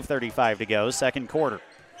 5:35 to go, second quarter.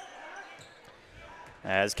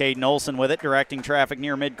 As Caden Olsen with it, directing traffic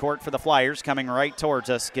near midcourt for the Flyers, coming right towards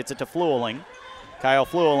us. Gets it to Flueling. Kyle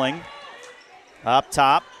Flueling up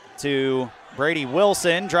top to Brady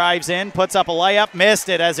Wilson, drives in, puts up a layup, missed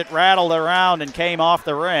it as it rattled around and came off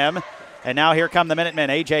the rim. And now here come the Minutemen.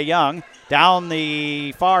 A.J. Young down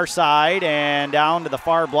the far side and down to the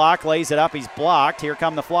far block, lays it up, he's blocked. Here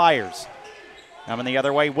come the Flyers. Coming the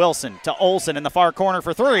other way, Wilson to Olsen in the far corner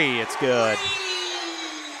for three. It's good.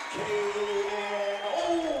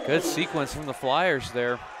 Good sequence from the Flyers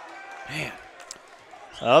there. Man.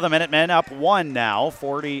 So the Minutemen up 1 now,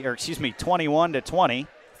 21-20.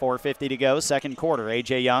 4:50 to go, second quarter.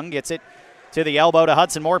 A.J. Young gets it to the elbow to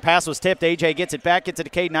Hudson Moore. Pass was tipped. A.J. gets it back, gets it to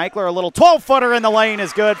Caden Eichler. A little 12-footer in the lane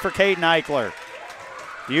is good for Caden Eichler.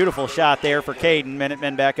 Beautiful shot there for Caden.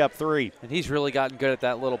 Minutemen back up 3. And he's really gotten good at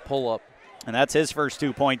that little pull-up. And that's his first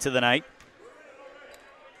 2 points of the night.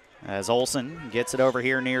 As Olsen gets it over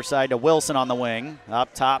here near side to Wilson on the wing.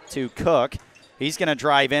 Up top to Cook. He's going to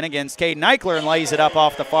drive in against Caden Eichler and lays it up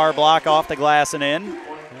off the far block, off the glass and in.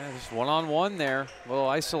 Yeah, just one-on-one there. A little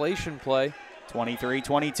isolation play.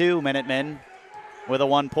 23-22, Minutemen with a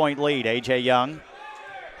 1-point lead. A.J. Young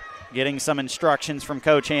getting some instructions from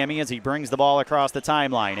Coach Hammy as he brings the ball across the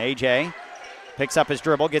timeline. A.J. picks up his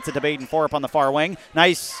dribble, gets it to Baden Forup on the far wing.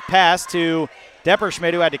 Nice pass to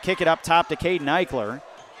Depperschmidt, who had to kick it up top to Caden Eichler.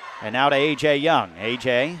 And now to A.J. Young.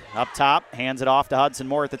 A.J. up top, hands it off to Hudson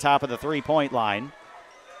Moore at the top of the three-point line.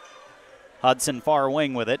 Hudson far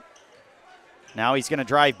wing with it. Now he's going to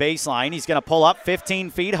drive baseline. He's going to pull up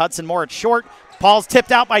 15 feet. Hudson Moore at short. Ball's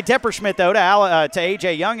tipped out by Depperschmidt, though, to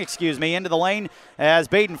A.J. Young, into the lane as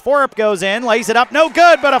Baden Forup goes in, lays it up. No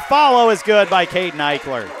good, but a follow is good by Caden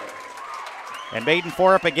Eichler. And Baden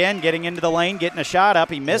Forup again getting into the lane, getting a shot up.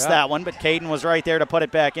 He missed that one, but Caden was right there to put it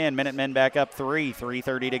back in. Minutemen back up 3,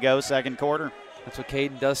 3:30 to go, second quarter. That's what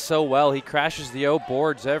Caden does so well. He crashes the O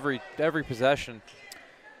boards every possession.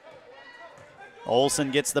 Olsen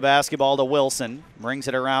gets the basketball to Wilson, brings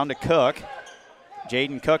it around to Cook.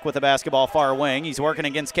 Jaden Cook with the basketball far wing. He's working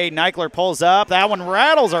against Caden Eichler, pulls up. That one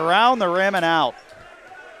rattles around the rim and out.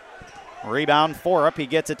 Rebound Forup. He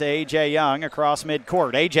gets it to A.J. Young across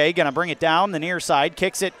midcourt. A.J. going to bring it down the near side,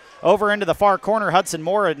 kicks it over into the far corner. Hudson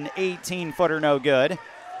Moore, an 18-footer, no good.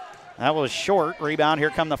 That was short. Rebound.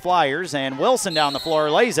 Here come the Flyers. And Wilson down the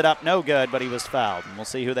floor, lays it up, no good, but he was fouled. And we'll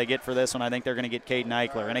see who they get for this one. I think they're going to get Caden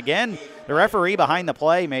Eichler. And again, the referee behind the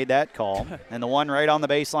play made that call. And the one right on the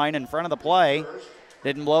baseline in front of the play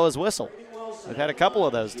didn't blow his whistle. We've had a couple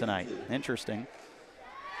of those tonight. Interesting.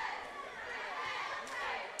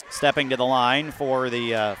 Stepping to the line for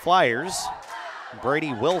the Flyers,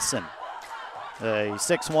 Brady Wilson, a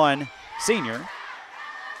 6'1 senior.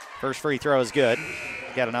 First free throw is good.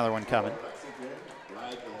 Got another one coming.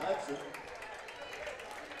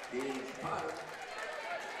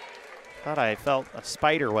 Thought I felt a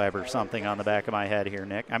spider web or something on the back of my head here,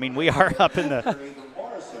 Nick. I mean, we are up in the.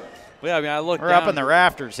 Yeah, I mean, I look. We're up in the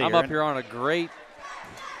rafters here. I'm up here on a grate.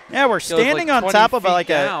 Yeah, we're standing like on top of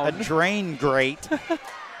a drain grate.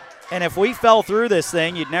 And if we fell through this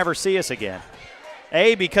thing, you'd never see us again.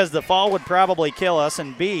 A, because the fall would probably kill us,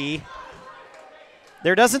 and B,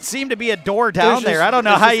 there doesn't seem to be a door down there. I don't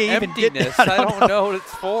know how you even get there. I don't know what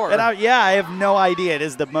it's for. And I have no idea. It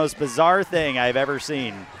is the most bizarre thing I've ever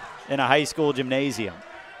seen in a high school gymnasium.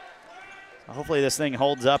 Hopefully this thing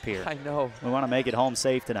holds up here. I know. We want to make it home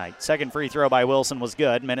safe tonight. Second free throw by Wilson was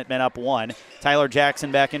good. Minutemen up 1. Tyler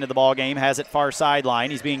Jackson back into the ball game. Has it far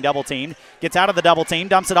sideline. He's being double teamed. Gets out of the double team.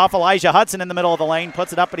 Dumps it off Elijah Hudson in the middle of the lane.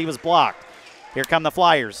 Puts it up, but he was blocked. Here come the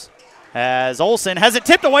Flyers. As Olsen has it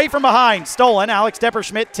tipped away from behind. Stolen. Alex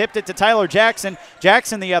Depperschmidt tipped it to Tyler Jackson.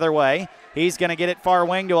 Jackson the other way. He's going to get it far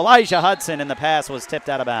wing to Elijah Hudson, and the pass was tipped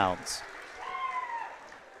out of bounds.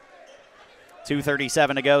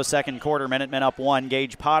 2:37 to go, second quarter. Minutemen up 1.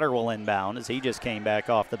 Gage Potter will inbound as he just came back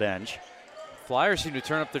off the bench. Flyers seem to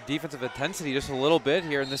turn up their defensive intensity just a little bit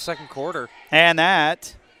here in the second quarter. And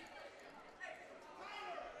that,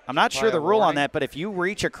 I'm not sure By the a rule on warning? that, but if you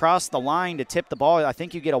reach across the line to tip the ball, I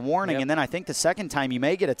think you get a warning, Yep. and then I think the second time you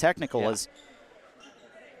may get a technical Yeah.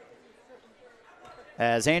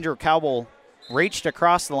 as Andrew Cowell reached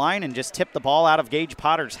across the line and just tipped the ball out of Gage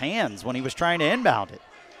Potter's hands when he was trying to inbound it.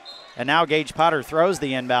 And now Gage Potter throws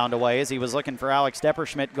the inbound away as he was looking for Alex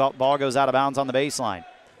Depperschmidt. Ball goes out of bounds on the baseline.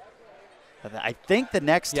 I think the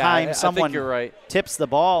next time I someone think you're right. tips the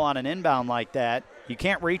ball on an inbound like that, you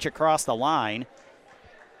can't reach across the line.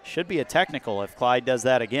 Should be a technical if Clyde does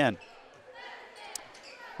that again.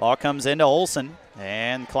 Ball comes into Olsen,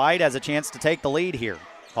 and Clyde has a chance to take the lead here.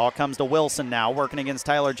 Ball comes to Wilson now, working against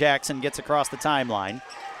Tyler Jackson, gets across the timeline.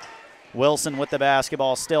 Wilson with the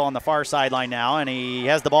basketball still on the far sideline now, and he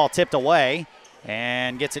has the ball tipped away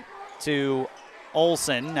and gets it to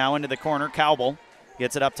Olsen, now into the corner. Cowbell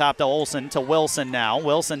gets it up top to Olsen, to Wilson now.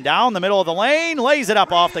 Wilson down the middle of the lane, lays it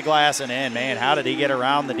up off the glass and in. Man, how did he get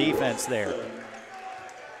around the defense there?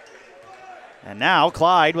 And now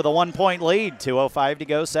Clyde with a 1-point lead, 2:05 to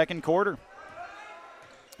go, second quarter.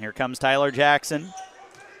 Here comes Tyler Jackson,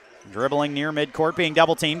 dribbling near midcourt, being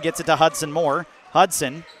double-teamed, gets it to Hudson Moore.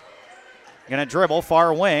 Hudson going to dribble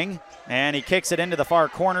far wing, and he kicks it into the far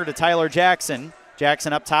corner to Tyler Jackson.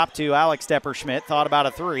 Jackson up top to Alex Depperschmidt, thought about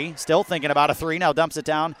a three, still thinking about a three, now dumps it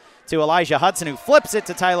down to Elijah Hudson, who flips it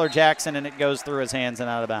to Tyler Jackson, and it goes through his hands and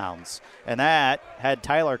out of bounds. And that, had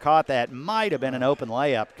Tyler caught that, might have been an open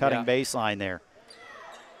layup, cutting baseline there.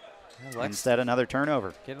 Instead, another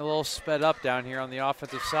turnover. Getting a little sped up down here on the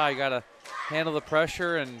offensive side. You got to handle the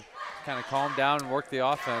pressure and kind of calm down and work the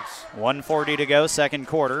offense. 1:40 to go, second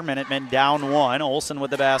quarter. Minutemen down 1. Olsen with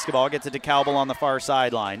the basketball, gets it to Cowbell on the far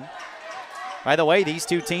sideline. By the way, these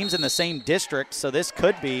two teams in the same district, so this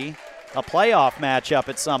could be a playoff matchup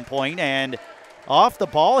at some point. And off the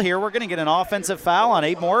ball here, we're going to get an offensive foul on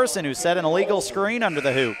Abe Morrison, who set an illegal screen under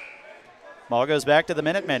the hoop. Ball goes back to the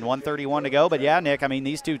Minutemen, 1:31 to go. But yeah, Nick, I mean,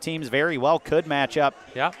 these two teams very well could match up.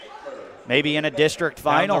 Yeah. Maybe in a district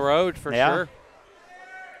final. Down the road for sure.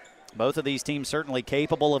 Both of these teams certainly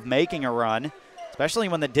capable of making a run, especially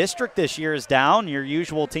when the district this year is down. Your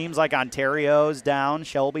usual teams like Ontario's down.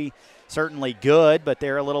 Shelby certainly good, but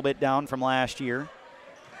they're a little bit down from last year.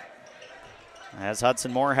 As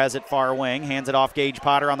Hudson Moore has it far wing, hands it off Gage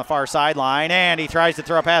Potter on the far sideline, and he tries to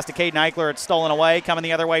throw a pass to Caden Eichler. It's stolen away, coming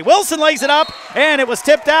the other way. Wilson lays it up, and it was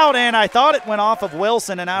tipped out, and I thought it went off of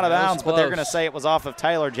Wilson and out of bounds, but they're going to say it was off of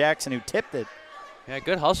Tyler Jackson, who tipped it. Yeah,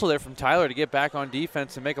 good hustle there from Tyler to get back on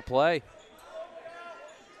defense and make a play.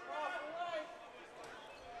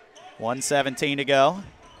 1:17 to go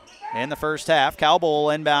in the first half.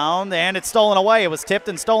 Cowbell inbound, and it's stolen away. It was tipped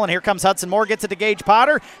and stolen. Here comes Hudson Moore, gets it to Gage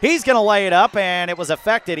Potter. He's going to lay it up, and it was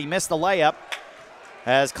affected. He missed the layup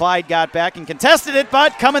as Clyde got back and contested it,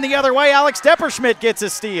 but coming the other way, Alex Depperschmidt gets a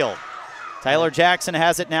steal. Tyler Jackson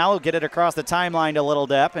has it now. He'll get it across the timeline to Little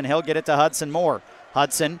Depp, and he'll get it to Hudson Moore.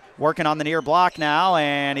 Hudson working on the near block now,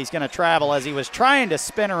 and he's going to travel as he was trying to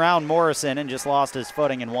spin around Morrison and just lost his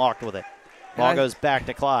footing and walked with it. Ball goes back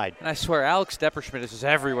to Clyde. And I swear, Alex Depperschmidt is just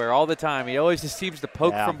everywhere all the time. He always just seems to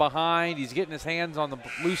poke from behind. He's getting his hands on the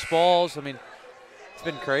loose balls. I mean, it's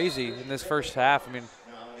been crazy in this first half. I mean,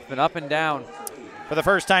 it's been up and down. For the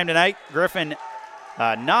first time tonight, Griffin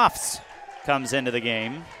Knopfs comes into the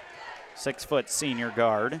game. 6-foot senior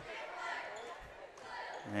guard.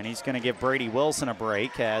 And he's going to give Brady Wilson a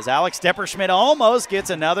break as Alex Depperschmidt almost gets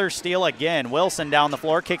another steal again. Wilson down the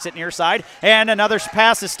floor, kicks it near side, and another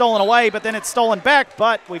pass is stolen away, but then it's stolen back,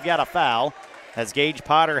 but we've got a foul as Gage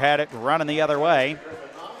Potter had it running the other way.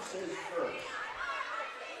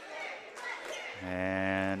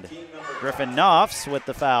 And Griffin Knopfs with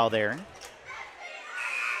the foul there.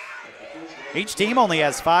 Each team only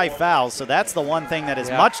has 5 fouls, so that's the one thing that is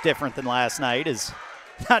much different than last night, is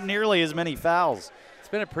not nearly as many fouls.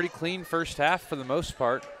 Been a pretty clean first half for the most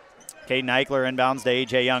part. Caden Eichler inbounds to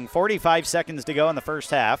A.J. Young. 45 seconds to go in the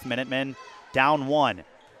first half. Minutemen down 1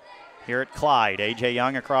 here at Clyde. A.J.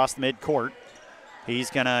 Young across the midcourt.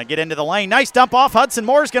 He's going to get into the lane. Nice dump off. Hudson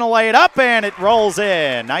Moore's going to lay it up, and it rolls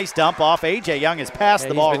in. Nice dump off. A.J. Young has passed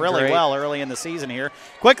the ball really well early in the season here.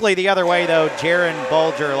 Quickly the other way, though, Jaron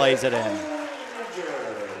Bulger lays it in.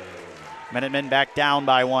 Minutemen back down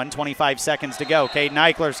by 1. 25 seconds to go. Caden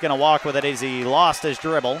Eichler's going to walk with it as he lost his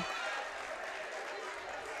dribble.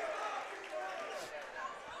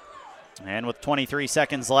 And with 23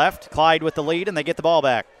 seconds left, Clyde with the lead, and they get the ball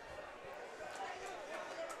back.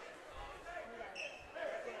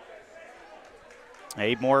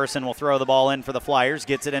 Abe Morrison will throw the ball in for the Flyers,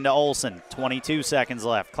 gets it into Olsen. 22 seconds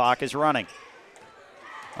left. Clock is running.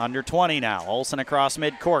 Under 20 now. Olsen across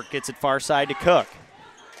midcourt, gets it far side to Cook.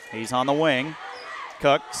 He's on the wing.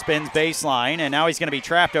 Cook spins baseline, and now he's going to be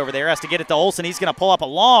trapped over there. Has to get it to Olsen. He's going to pull up a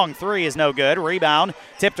long three, is no good. Rebound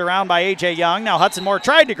tipped around by A.J. Young. Now Hudson Moore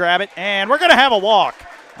tried to grab it, and we're going to have a walk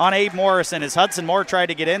on Abe Morrison as Hudson Moore tried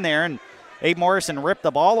to get in there, and Abe Morrison ripped the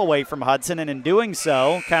ball away from Hudson, and in doing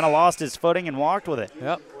so, kind of lost his footing and walked with it.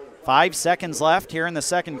 Yep. 5 seconds left here in the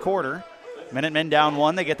second quarter. Minutemen down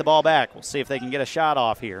 1. They get the ball back. We'll see if they can get a shot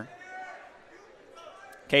off here.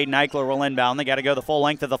 Caden Eichler will inbound. They got to go the full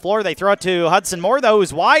length of the floor. They throw it to Hudson Moore, though,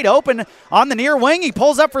 who's wide open on the near wing. He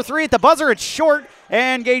pulls up for 3 at the buzzer. It's short,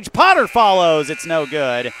 and Gage Potter follows. It's no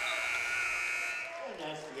good.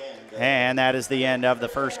 And that is the end of the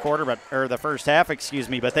first quarter, or the first half,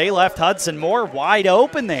 but they left Hudson Moore wide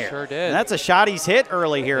open there. Sure did. And that's a shot he's hit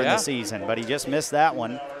early here in the season, but he just missed that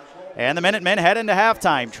one. And the Minutemen head into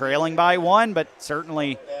halftime, trailing by 1, but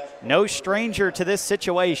certainly no stranger to this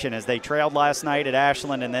situation as they trailed last night at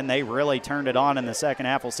Ashland, and then they really turned it on in the second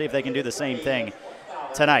half. We'll see if they can do the same thing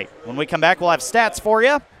tonight. When we come back, we'll have stats for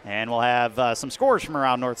you, and we'll have some scores from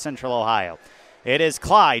around North Central Ohio. It is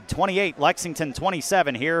Clyde 28, Lexington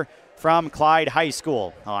 27 here from Clyde High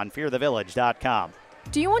School on fearthevillage.com.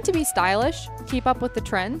 Do you want to be stylish? Keep up with the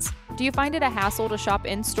trends? Do you find it a hassle to shop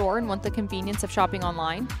in-store and want the convenience of shopping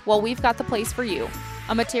online? Well, we've got the place for you.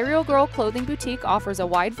 A Material Girl clothing boutique offers a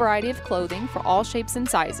wide variety of clothing for all shapes and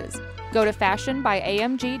sizes. Go to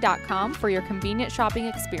fashionbyamg.com for your convenient shopping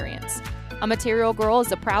experience. A Material Girl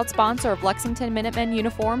is a proud sponsor of Lexington Minutemen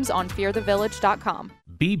uniforms on fearthevillage.com.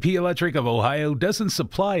 BP Electric of Ohio doesn't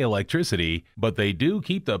supply electricity, but they do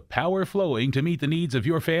keep the power flowing to meet the needs of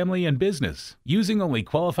your family and business. Using only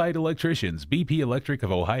qualified electricians, BP Electric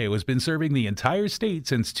of Ohio has been serving the entire state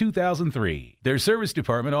since 2003. Their service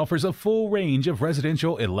department offers a full range of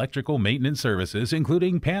residential electrical maintenance services,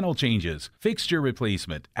 including panel changes, fixture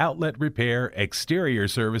replacement, outlet repair, exterior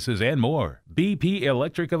services, and more. BP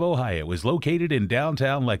Electric of Ohio is located in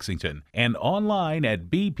downtown Lexington and online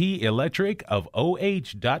at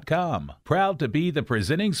bpelectricofoh.com. Proud to be the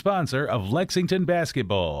presenting sponsor of Lexington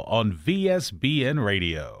basketball on VSBN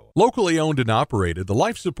Radio. Locally owned and operated, the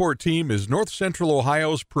Life Support Team is North Central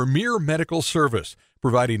Ohio's premier medical service,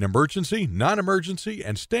 providing emergency, non-emergency,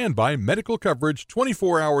 and standby medical coverage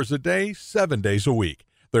 24 hours a day, 7 days a week.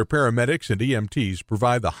 Their paramedics and EMTs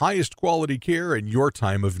provide the highest quality care in your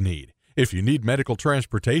time of need. If you need medical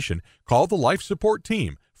transportation, call the Life Support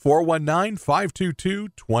Team,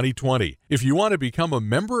 419-522-2020. If you want to become a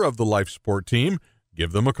member of the Life Support Team,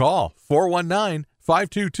 give them a call,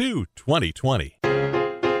 419-522-2020.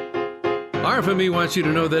 RFME wants you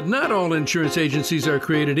to know that not all insurance agencies are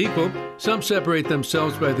created equal. Some separate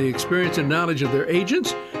themselves by the experience and knowledge of their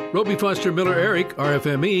agents. Roby Foster Miller Eric,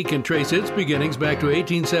 RFME, can trace its beginnings back to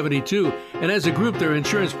 1872, and as a group, their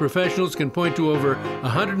insurance professionals can point to over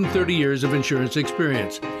 130 years of insurance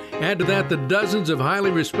experience. Add to that the dozens of highly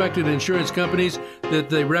respected insurance companies that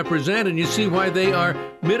they represent, and you see why they are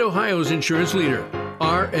Mid-Ohio's insurance leader,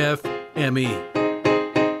 RFME.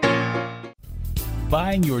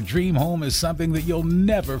 Buying your dream home is something that you'll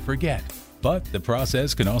never forget, but the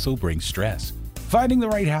process can also bring stress. Finding the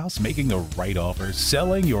right house, making the right offer,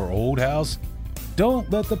 selling your old house. Don't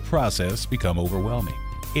let the process become overwhelming.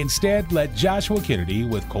 Instead, let Joshua Kennedy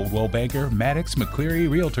with Coldwell Banker Maddox McCleary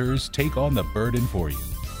Realtors take on the burden for you.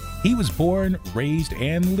 He was born, raised,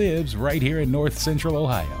 and lives right here in North Central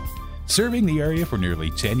Ohio. Serving the area for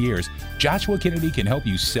nearly 10 years, Joshua Kennedy can help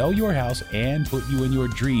you sell your house and put you in your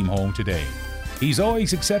dream home today. He's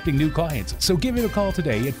always accepting new clients, so give him a call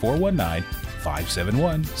today at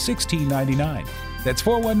 419-571-1699. That's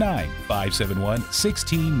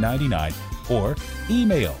 419-571-1699, or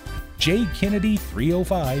email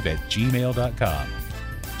jkennedy305@gmail.com.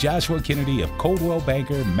 Joshua Kennedy of Coldwell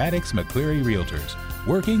Banker Maddox McCleary Realtors,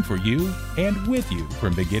 working for you and with you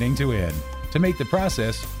from beginning to end to make the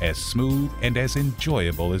process as smooth and as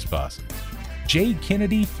enjoyable as possible.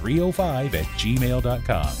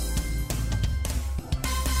 jkennedy305@gmail.com.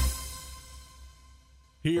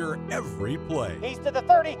 Hear every play. He's to the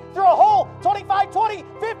 30, through a hole, 25, 20,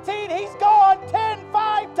 15, he's gone,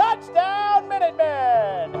 10-5, touchdown,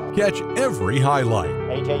 Minutemen! Catch every highlight.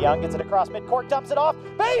 A.J. Young gets it across midcourt, dumps it off,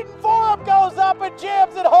 Baden Forum goes up and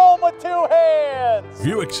jams it home with 2 hands!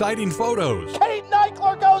 View exciting photos. Caden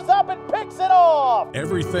Eichler goes up and picks it off!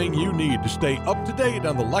 Everything you need to stay up to date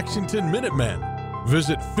on the Lexington Minutemen.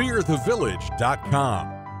 Visit fearthevillage.com,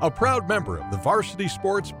 a proud member of the Varsity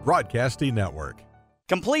Sports Broadcasting Network.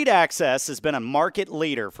 Complete Access has been a market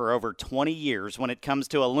leader for over 20 years when it comes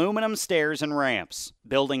to aluminum stairs and ramps.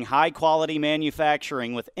 Building high-quality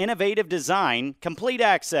manufacturing with innovative design, Complete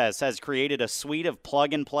Access has created a suite of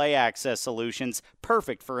plug-and-play access solutions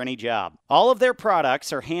perfect for any job. All of their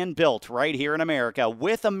products are hand-built right here in America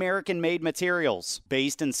with American-made materials.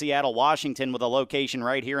 Based in Seattle, Washington, with a location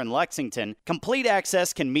right here in Lexington, Complete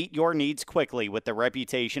Access can meet your needs quickly with the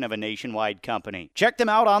reputation of a nationwide company. Check them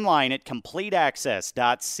out online at CompleteAccess.co.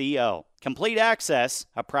 Complete Access,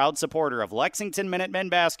 a proud supporter of Lexington Minutemen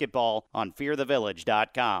basketball on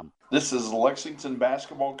fearthevillage.com. This is Lexington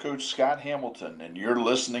basketball coach Scott Hamilton, and you're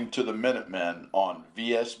listening to the Minutemen on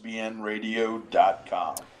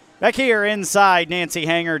VSBNradio.com. Back here inside Nancy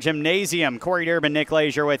Hanger Gymnasium, Corey Durbin, Nick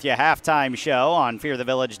Leisure with you. Halftime show on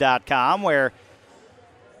fearthevillage.com, where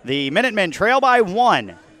the Minutemen trail by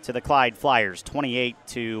 1 to the Clyde Flyers,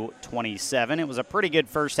 28-27. It was a pretty good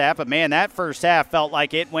first half, but man, that first half felt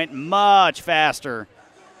like it went much faster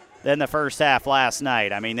than the first half last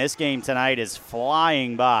night. I mean, this game tonight is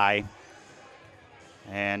flying by,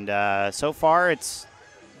 and so far it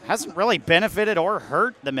hasn't really benefited or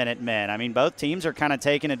hurt the Minutemen. I mean, both teams are kind of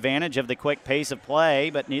taking advantage of the quick pace of play,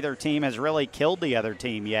 but neither team has really killed the other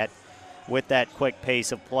team yet with that quick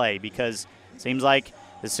pace of play, because it seems like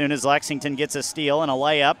as soon as Lexington gets a steal and a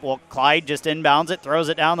layup, well, Clyde just inbounds it, throws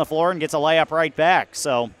it down the floor, and gets a layup right back.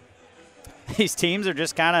 So these teams are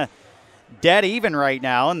just kind of dead even right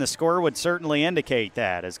now, and the score would certainly indicate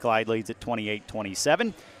that as Clyde leads at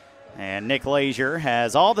 28-27. And Nick Leisure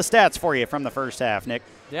has all the stats for you from the first half, Nick.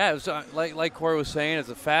 Yeah, it was like Corey was saying, it's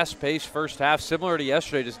a fast-paced first half, similar to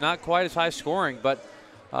yesterday. Just not quite as high scoring, but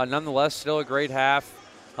nonetheless still a great half.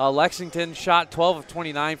 Lexington shot 12 of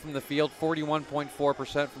 29 from the field,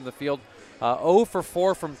 41.4% from the field. 0 for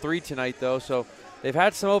 4 from 3 tonight, though, so they've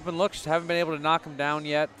had some open looks, haven't been able to knock them down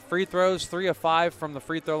yet. Free throws, 3 of 5 from the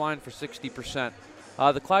free throw line for 60%.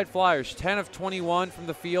 The Clyde Flyers, 10 of 21 from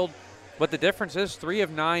the field, but the difference is 3 of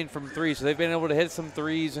 9 from 3, so they've been able to hit some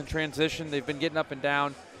threes in transition. They've been getting up and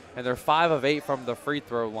down, and they're 5 of 8 from the free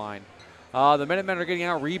throw line. The Minutemen are getting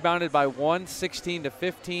out rebounded by 1,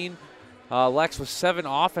 16-15. Lex with 7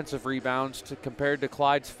 offensive rebounds compared to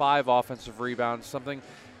Clyde's 5 offensive rebounds. Something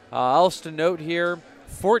else to note here,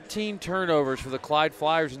 14 turnovers for the Clyde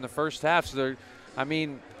Flyers in the first half. So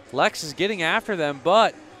Lex is getting after them,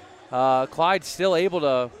 but Clyde's still able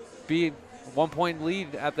to be 1-point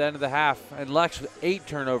lead at the end of the half, and Lex with 8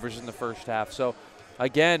 turnovers in the first half. So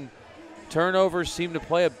again, turnovers seem to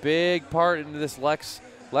play a big part into this Lex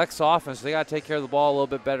offense. They got to take care of the ball a little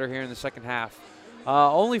bit better here in the second half.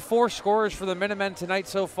 Only 4 scorers for the Minutemen tonight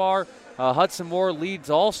so far. Hudson Moore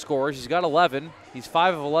leads all scorers. He's got 11. He's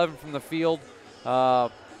 5 of 11 from the field,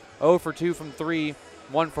 0 for 2 from 3,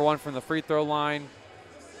 1 for 1 from the free throw line.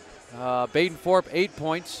 Baden Forup, 8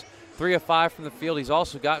 points, 3 of 5 from the field. He's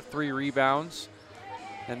also got 3 rebounds.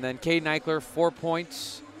 And then Caden Eichler, 4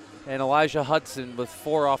 points, and Elijah Hudson with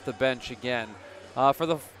 4 off the bench again. For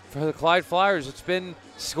the Clyde Flyers, it's been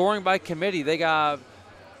scoring by committee. They got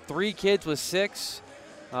 3 kids with 6.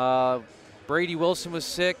 Brady Wilson was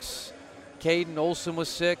 6. Caden Olson was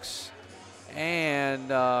 6. And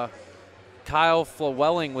Kyle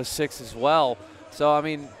Flewelling was 6 as well. So,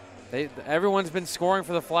 everyone's been scoring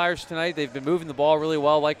for the Flyers tonight. They've been moving the ball really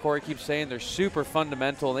well. Like Corey keeps saying, they're super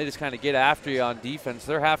fundamental, and they just kind of get after you on defense.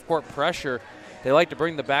 Their half-court pressure, they like to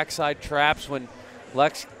bring the backside traps when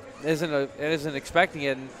Lex isn't expecting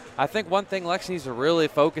it. And I think one thing Lex needs to really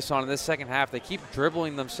focus on in this second half, they keep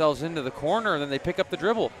dribbling themselves into the corner, and then they pick up the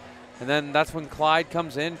dribble. And then that's when Clyde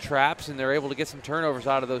comes in, traps, and they're able to get some turnovers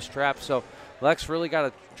out of those traps. So Lex really got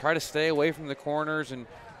to try to stay away from the corners and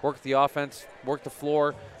work the offense, work the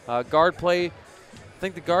floor. Guard play, I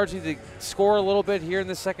think the guards need to score a little bit here in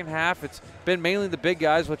the second half. It's been mainly the big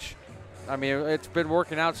guys, which, it's been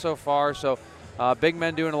working out so far. So big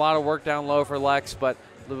men doing a lot of work down low for Lex, but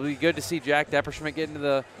it'll be good to see Jack Depperschmidt get into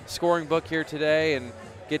the scoring book here today and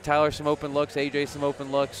get Tyler some open looks, AJ some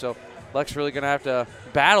open looks. So Lex really going to have to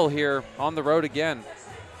battle here on the road again.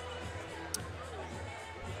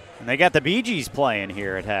 And they got the Bee Gees playing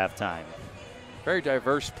here at halftime. Very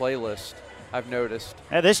diverse playlist, I've noticed.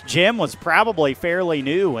 Yeah, this gym was probably fairly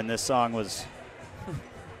new when this song was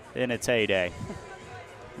in its heyday.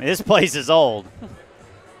 I mean, this place is old,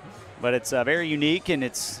 but it's very unique, and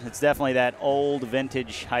it's definitely that old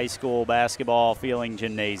vintage high school basketball feeling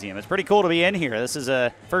gymnasium. It's pretty cool to be in here. This is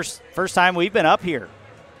a first time we've been up here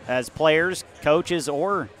as players, coaches,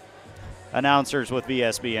 or announcers with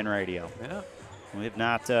VSBN Radio. Yeah. We've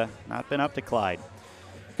not been up to Clyde.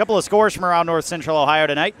 A couple of scores from around North Central Ohio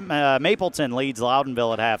tonight. Mapleton leads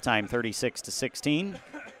Loudonville at halftime, 36-16.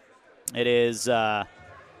 It is,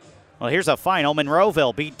 here's a final.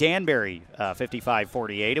 Monroeville beat Danbury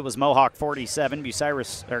 55-48. It was Mohawk 47.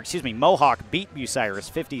 Mohawk beat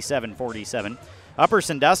Bucyrus 57-47. Upper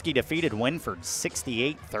Sandusky defeated Winford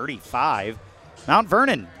 68-35. Mount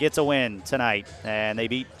Vernon gets a win tonight, and they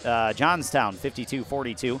beat Johnstown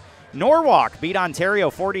 52-42. Norwalk beat Ontario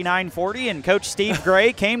 49-40, and Coach Steve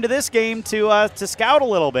Gray came to this game to scout a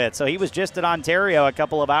little bit. So he was just at Ontario a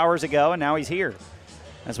couple of hours ago, and now he's here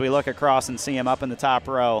as we look across and see him up in the top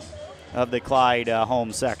row of the Clyde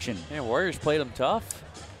home section. Yeah, Warriors played them tough.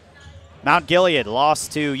 Mount Gilead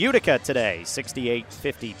lost to Utica today,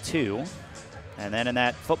 68-52. And then in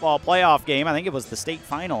that football playoff game, I think it was the state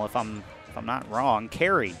final, if I'm not wrong,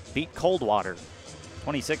 Cary beat Coldwater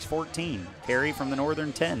 26-14. Cary from the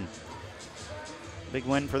Northern 10. Big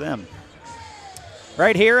win for them.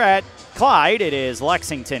 Right here at Clyde, it is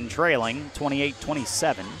Lexington trailing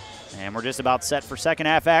 28-27. And we're just about set for second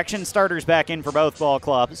half action. Starters back in for both ball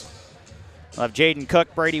clubs. We'll have Jaden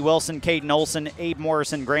Cook, Brady Wilson, Caden Olson, Abe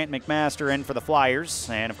Morrison, Grant McMaster in for the Flyers.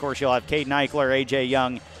 And, of course, you'll have Caden Eichler, A.J.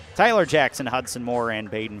 Young, Tyler Jackson, Hudson Moore, and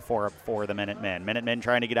Baden Forup for the Minutemen. Minutemen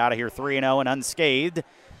trying to get out of here 3-0 and unscathed.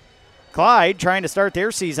 Clyde trying to start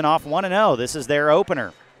their season off 1-0. This is their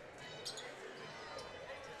opener.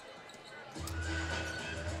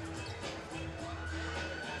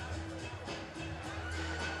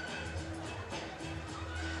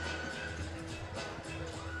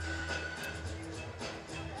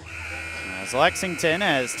 As Lexington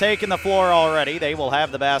has taken the floor already, they will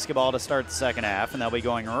have the basketball to start the second half, and they'll be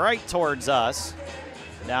going right towards us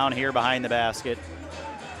down here behind the basket.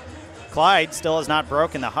 Clyde still has not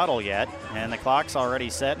broken the huddle yet, and the clock's already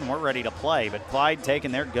set, and we're ready to play, but Clyde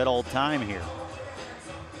taking their good old time here.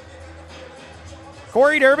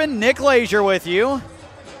 Corey Durbin, Nick Lazier with you.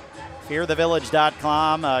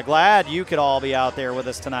 FearTheVillage.com. Glad you could all be out there with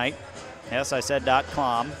us tonight. Yes, I said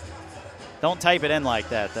 .com. Don't type it in like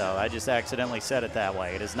that, though. I just accidentally said it that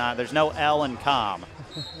way. It is not. There's no L in com.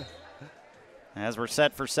 As we're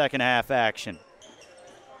set for second half action.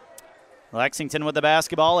 Lexington with the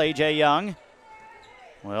basketball. A.J. Young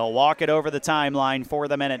will walk it over the timeline for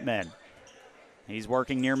the Minutemen. He's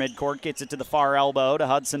working near midcourt, gets it to the far elbow to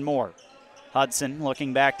Hudson Moore. Hudson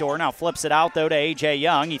looking backdoor, now flips it out, though, to A.J.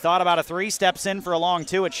 Young. He thought about a three, steps in for a long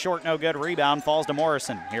two. It's short, no good. Rebound falls to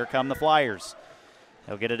Morrison. Here come the Flyers.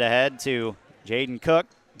 He'll get it ahead to Jaden Cook,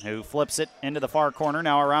 who flips it into the far corner.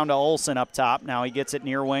 Now around to Olson up top. Now he gets it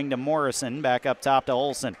near wing to Morrison. Back up top to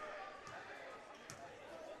Olson.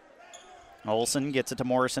 Olson gets it to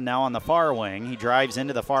Morrison now on the far wing. He drives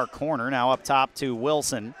into the far corner. Now up top to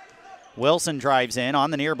Wilson. Wilson drives in on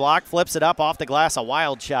the near block, flips it up off the glass. A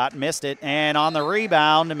wild shot, missed it. And on the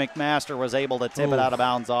rebound, McMaster was able to tip it out of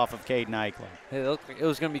bounds off of Caden Eichler. It looked like it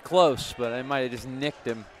was going to be close, but I might have just nicked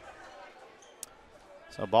him.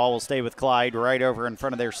 So ball will stay with Clyde right over in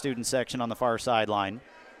front of their student section on the far sideline.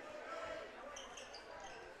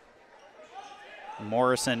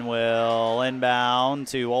 Morrison will inbound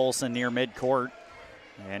to Olson near midcourt,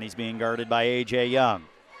 and he's being guarded by A.J. Young.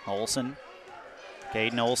 Olson,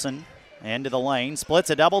 Caden Olson, into the lane, splits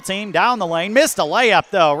a double team down the lane, missed a layup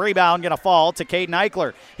though. Rebound going to fall to Caden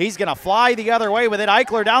Eichler. He's going to fly the other way with it.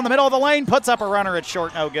 Eichler down the middle of the lane, puts up a runner. It's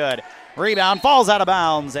short, no good. Rebound falls out of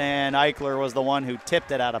bounds, and Eichler was the one who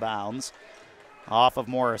tipped it out of bounds off of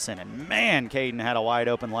Morrison. And man, Caden had a wide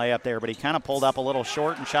open layup there, but he kind of pulled up a little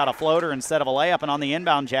short and shot a floater instead of a layup. And on the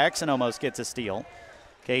inbound, Jackson almost gets a steal.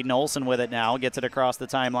 Caden Olson with it now, gets it across the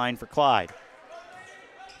timeline for Clyde.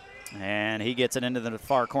 And he gets it into the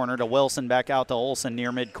far corner to Wilson, back out to Olson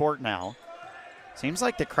near midcourt now. Seems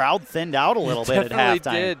like the crowd thinned out a little bit at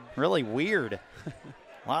halftime. Did. Really weird.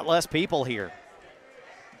 A lot less people here.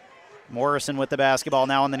 Morrison with the basketball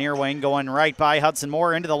now on the near wing, going right by Hudson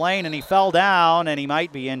Moore into the lane, and he fell down, and he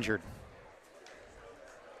might be injured.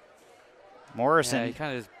 Morrison. Yeah, he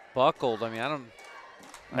kind of just buckled. I mean,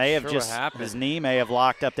 may have just, his knee may have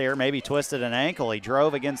locked up there, maybe twisted an ankle. He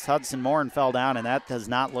drove against Hudson Moore and fell down, and that does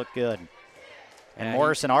not look good. And yeah,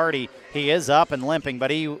 Morrison he is up and limping,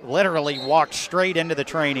 but he literally walked straight into the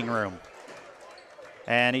training room.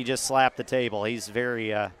 And he just slapped the table. He's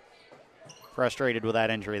very frustrated with that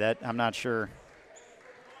injury. That I'm not sure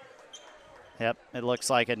Yep, it looks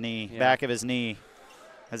like a knee, back of his knee.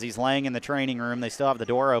 As he's laying in the training room, they still have the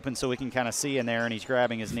door open so we can kind of see in there, and he's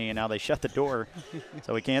grabbing his knee, and now they shut the door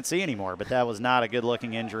so we can't see anymore. But that was not a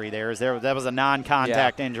good-looking injury there. That was a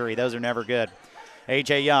non-contact injury. Those are never good.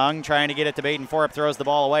 A.J. Young trying to get it to Baden Forup, throws the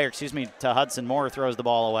ball away, to Hudson Moore, throws the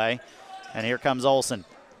ball away. And here comes Olson.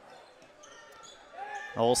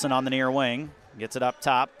 Olson on the near wing, gets it up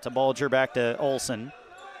top to Bulger, back to Olson.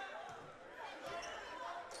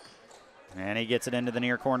 And he gets it into the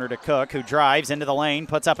near corner to Cook, who drives into the lane,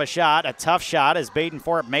 puts up a shot, a tough shot, as Baden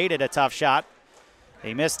Forup made it a tough shot.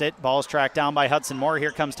 He missed it. Ball's tracked down by Hudson Moore.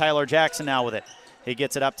 Here comes Tyler Jackson now with it. He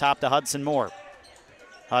gets it up top to Hudson Moore.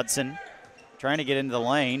 Hudson trying to get into the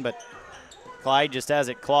lane, but Clyde just has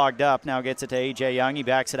it clogged up. Now gets it to A.J. Young. He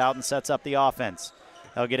backs it out and sets up the offense.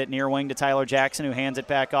 They'll get it near wing to Tyler Jackson, who hands it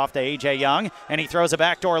back off to A.J. Young, and he throws a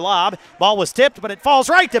backdoor lob. Ball was tipped, but it falls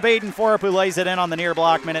right to Baden Forup, who lays it in on the near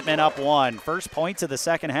block. Minutemen up 1. First points of the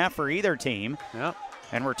second half for either team. Yep.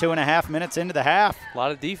 And we're 2.5 minutes into the half. A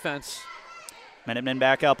lot of defense. Minutemen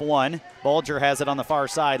back up 1. Bulger has it on the far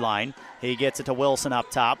sideline. He gets it to Wilson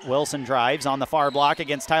up top. Wilson drives on the far block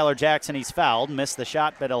against Tyler Jackson. He's fouled, missed the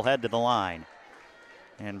shot, but he'll head to the line.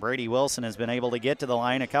 And Brady Wilson has been able to get to the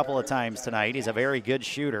line a couple of times tonight. He's a very good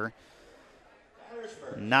shooter.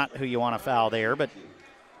 Not who you want to foul there, but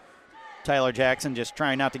Tyler Jackson just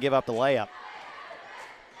trying not to give up the layup.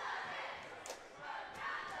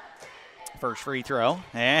 First free throw,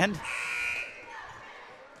 and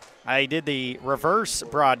I did the reverse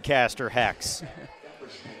broadcaster hex.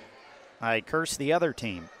 I cursed the other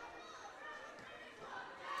team.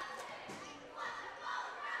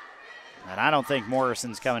 And I don't think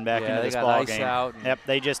Morrison's coming back into this ball game. Yep,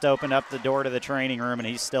 they just opened up the door to the training room, and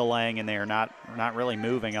he's still laying in there, not really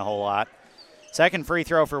moving a whole lot. Second free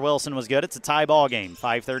throw for Wilson was good. It's a tie ball game.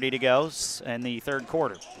 5:30 to go in the third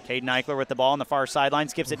quarter. Caden Eichler with the ball on the far sideline,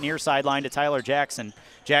 skips it near sideline to Tyler Jackson.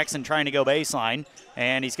 Jackson trying to go baseline,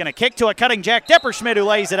 and he's going to kick to a cutting Jack Depperschmidt, who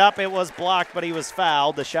lays it up. It was blocked, but he was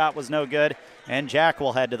fouled. The shot was no good, and Jack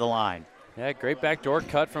will head to the line. Yeah, great backdoor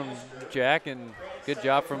cut from Jack, and good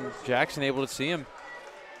job from Jackson, able to see him.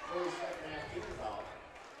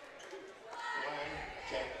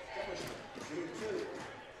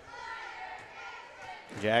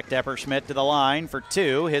 Jack Depperschmidt to the line for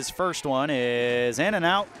 2. His first one is in and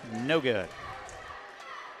out, no good.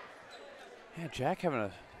 Yeah, Jack having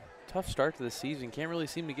a tough start to the season. Can't really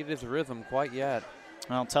seem to get his rhythm quite yet.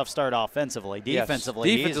 Well, tough start offensively.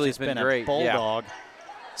 Defensively, yes. he's just been great. A bulldog. Yeah.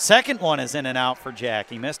 Second one is in and out for Jack.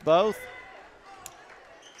 He missed both.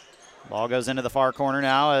 Ball goes into the far corner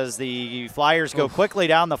now as the Flyers go quickly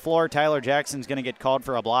down the floor. Tyler Jackson's going to get called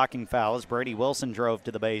for a blocking foul as Brady Wilson drove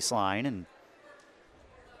to the baseline, and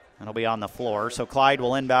it'll be on the floor. So Clyde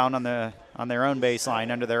will inbound on their own baseline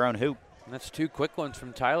under their own hoop. And that's 2 quick ones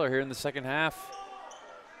from Tyler here in the second half.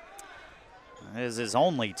 This is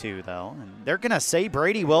only 2, though. And they're going to say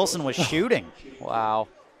Brady Wilson was shooting. Wow.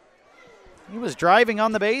 He was driving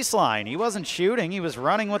on the baseline. He wasn't shooting. He was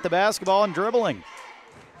running with the basketball and dribbling.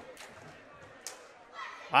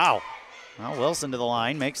 Wow. Well, Wilson to the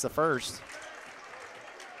line, makes the first.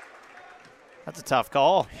 That's a tough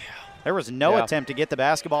call. There was no attempt to get the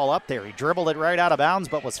basketball up there. He dribbled it right out of bounds,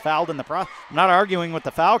 but was fouled in the process. I'm not arguing with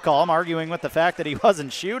the foul call. I'm arguing with the fact that he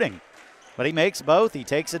wasn't shooting. But he makes both. He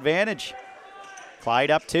takes advantage.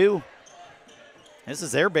 Clyde up 2. This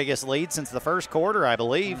is their biggest lead since the first quarter, I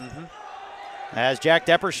believe. Mm-hmm. As Jack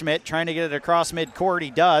Depperschmidt trying to get it across midcourt, he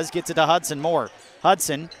does. Gets it to Hudson Moore.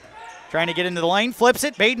 Hudson trying to get into the lane, flips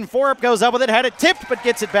it. Baden Forup goes up with it, had it tipped, but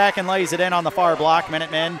gets it back and lays it in on the far block.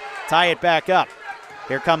 Minutemen tie it back up.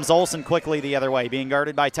 Here comes Olson quickly the other way, being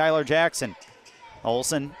guarded by Tyler Jackson.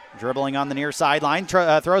 Olson dribbling on the near sideline,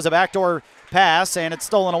 throws a backdoor pass, and it's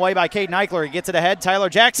stolen away by Caden Eichler. He gets it ahead. Tyler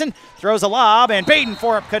Jackson throws a lob, and Baden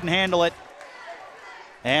Forup couldn't handle it.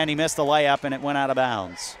 And he missed the layup, and it went out of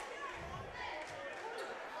bounds.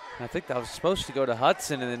 I think that was supposed to go to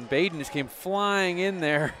Hudson, and then Baden just came flying in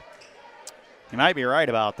there. You might be right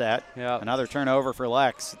about that. Yeah. Another turnover for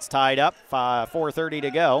Lex. It's tied up, 4:30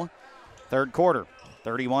 to go. Third quarter,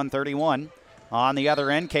 31-31. On the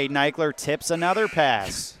other end, Caden Eichler tips another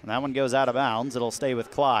pass. And that one goes out of bounds. It'll stay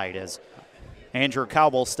with Clyde as Andrew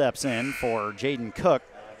Cowbell steps in for Jaden Cook.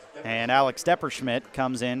 And Alex Depperschmidt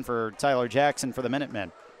comes in for Tyler Jackson for the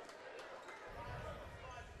Minutemen.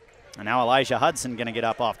 And now Elijah Hudson going to get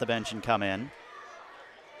up off the bench and come in.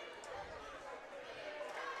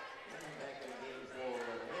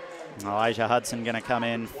 Elijah Hudson going to come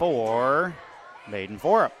in for Baden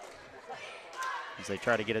Forup as they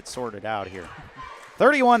try to get it sorted out here.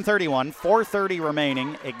 31-31, 4:30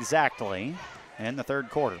 remaining exactly in the third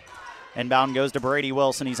quarter. Inbound goes to Brady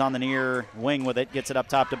Wilson. He's on the near wing with it. Gets it up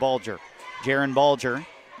top to Bulger. Jaron Bulger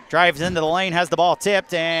drives into the lane, has the ball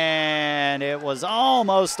tipped, and it was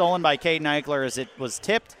almost stolen by Caden Eichler as it was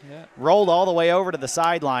tipped, rolled all the way over to the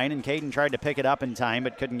sideline, and Caden tried to pick it up in time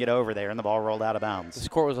but couldn't get over there, and the ball rolled out of bounds. This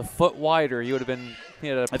court was a foot wider. He would have been, he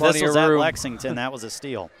had plenty of room. If this was at Lexington, that was a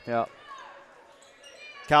steal. Yeah.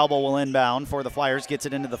 Cowbell will inbound for the Flyers, gets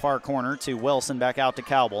it into the far corner to Wilson, back out to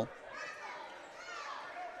Cowbell.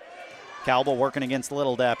 Cowbell working against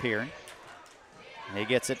Little Depp here. He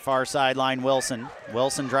gets it far sideline, Wilson.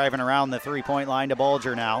 Wilson driving around the three-point line to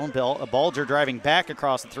Bulger now. Bulger driving back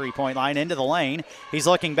across the three-point line into the lane. He's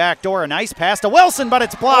looking back door. A nice pass to Wilson, but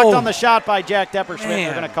it's blocked on the shot by Jack Depperschmidt.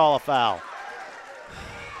 They're going to call a foul.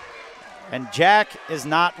 And Jack is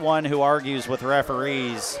not one who argues with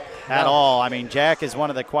referees at all. I mean, Jack is one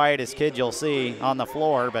of the quietest kids you'll see on the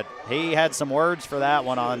floor, but he had some words for that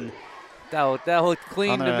one on. That looked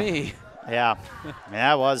clean to me. Yeah,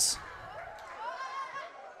 yeah, it was.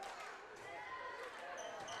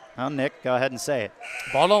 Well, Nick, go ahead and say it.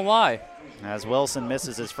 Ball don't lie. As Wilson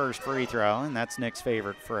misses his first free throw, and that's Nick's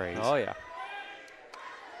favorite phrase. Oh, yeah.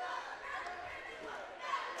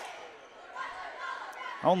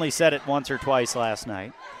 Only said it once or twice last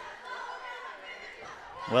night.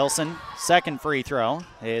 Wilson, second free throw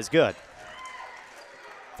is good.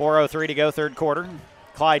 4:03 to go, third quarter.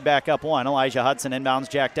 Clyde back up one. Elijah Hudson inbounds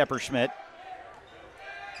Jack Depperschmidt.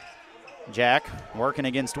 Jack working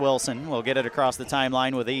against Wilson. Will get it across the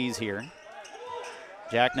timeline with ease here.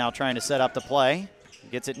 Jack now trying to set up the play.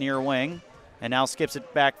 Gets it near wing. And now skips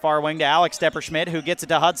it back far wing to Alex Depperschmidt, who gets it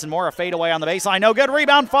to Hudson Moore. A fadeaway on the baseline. No good.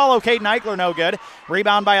 Rebound follow. Caden Eichler, no good.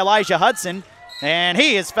 Rebound by Elijah Hudson. And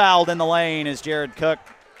he is fouled in the lane as Jared Cook.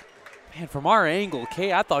 Man, from our angle,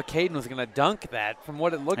 I thought Caden was going to dunk that from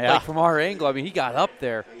what it looked like from our angle. I mean, he got up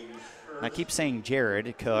there. I keep saying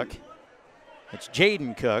Jared Cook. It's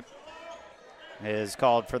Jaden Cook is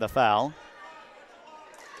called for the foul.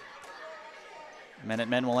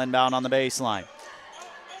 Minutemen will inbound on the baseline.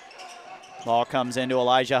 Ball comes into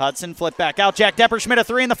Elijah Hudson. Flip back out. Jack Depperschmidt, a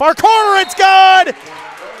three in the far corner. It's good!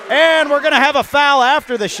 And we're going to have a foul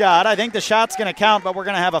after the shot. I think the shot's going to count, but we're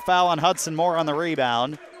going to have a foul on Hudson Moore on the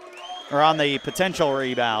rebound, or on the potential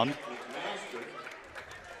rebound.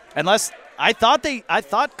 Unless I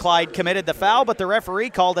thought Clyde committed the foul, but the referee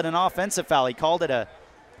called it an offensive foul. He called it a.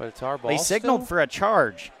 But it's our ball. He signaled for a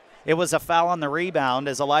charge. It was a foul on the rebound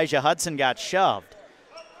as Elijah Hudson got shoved.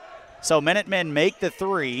 So Minutemen make the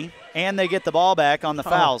three, and they get the ball back on the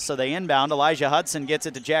foul. So they inbound. Elijah Hudson gets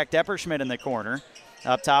it to Jack Depperschmidt in the corner.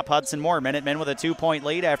 Up top, Hudson Moore. Minutemen with a 2-point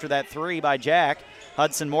lead after that three by Jack.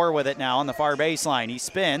 Hudson Moore with it now on the far baseline. He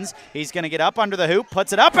spins. He's going to get up under the hoop,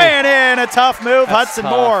 puts it up and in. A tough move, Hudson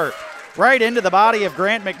Moore. Right into the body of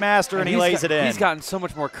Grant McMaster, and he lays it in. He's gotten so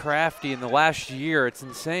much more crafty in the last year. It's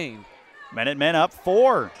insane. Minutemen up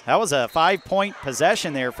 4. That was a 5-point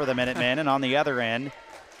possession there for the Minutemen, and on the other end,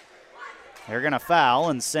 they're going to foul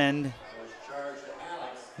and send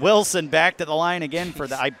Wilson back to the line again for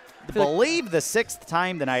the, I believe, the 6th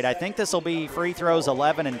time tonight. I think this will be free throws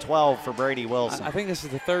 11 and 12 for Brady Wilson. I think this is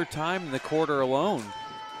the 3rd time in the quarter alone.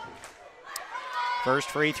 First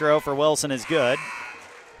free throw for Wilson is good.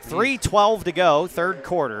 3:12 to go, third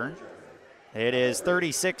quarter. It is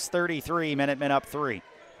 36-33, Minutemen up 3.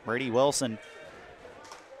 Brady Wilson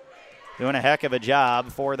doing a heck of a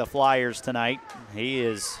job for the Flyers tonight. He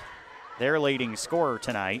is their leading scorer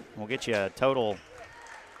tonight. We'll get you a total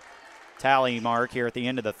tally mark here at the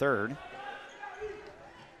end of the third.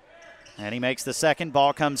 And he makes the second.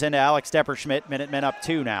 Ball comes into Alex Depperschmidt. Minutemen up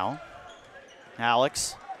 2 now.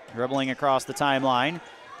 Alex dribbling across the timeline.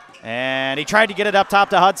 And he tried to get it up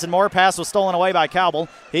top to Hudson Moore. Pass was stolen away by Cowbell.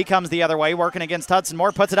 He comes the other way, working against Hudson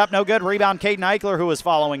Moore. Puts it up, no good. Rebound, Caden Eichler, who is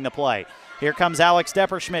following the play. Here comes Alex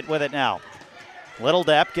Depperschmidt with it now. Little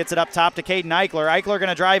Depp gets it up top to Caden Eichler. Eichler going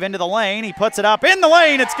to drive into the lane. He puts it up in the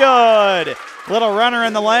lane. It's good. Little runner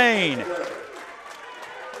in the lane.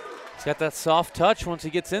 He's got that soft touch once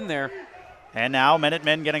he gets in there. And now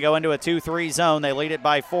Minutemen going to go into a 2-3 zone. They lead it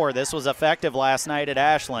by 4. This was effective last night at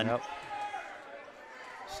Ashland. Yep.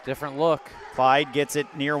 Different look. Clyde gets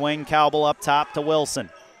it near wing. Cowbell up top to Wilson.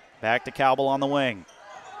 Back to Cowbell on the wing.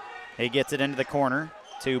 He gets it into the corner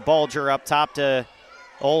to Bulger up top to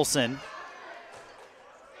Olsen.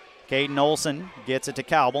 Caden Olsen gets it to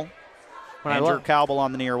Cowbell. Andrew Cowbell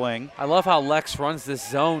on the near wing. I love how Lex runs this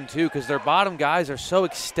zone, too, because their bottom guys are so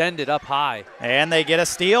extended up high. And they get a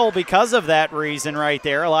steal because of that reason right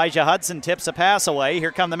there. Elijah Hudson tips a pass away.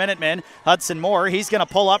 Here come the Minutemen. Hudson Moore, he's going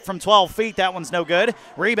to pull up from 12 feet. That one's no good.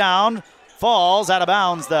 Rebound falls out of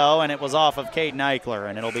bounds, though, and it was off of Caden Eichler,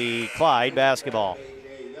 and it'll be Clyde basketball.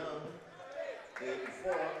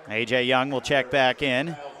 A.J. Young will check back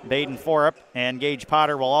in. Baden Forup and Gage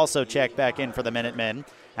Potter will also check back in for the Minutemen.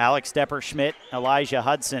 Alex Depper-Schmidt, Elijah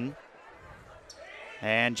Hudson,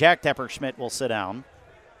 and Jack Depper-Schmidt will sit down.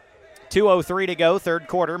 2:03 to go, third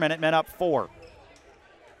quarter. Minutemen up 4.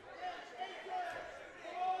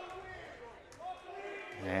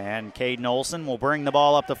 And Caden Olson will bring the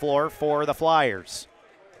ball up the floor for the Flyers.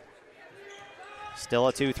 Still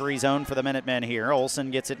a 2-3 zone for the Minutemen here.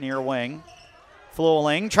 Olson gets it near wing.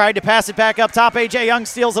 Flueling tried to pass it back up top. A.J. Young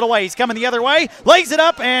steals it away. He's coming the other way, lays it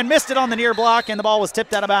up, and missed it on the near block, and the ball was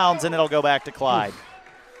tipped out of bounds, and it'll go back to Clyde.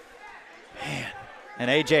 Man.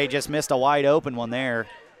 And A.J. just missed a wide open one there.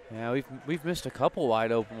 Yeah, we've missed a couple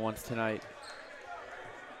wide open ones tonight.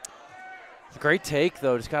 It's a great take,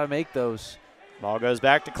 though. Just got to make those. Ball goes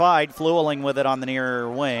back to Clyde. Flueling with it on the near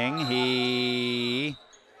wing.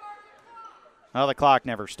 Well, the clock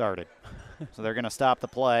never started. So they're going to stop the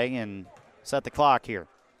play and set the clock here.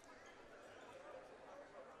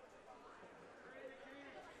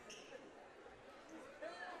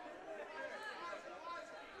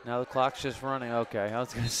 Now the clock's just running. Okay, I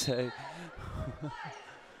was going to say.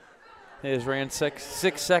 They just ran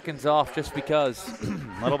six seconds off just because.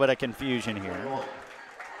 A little bit of confusion here.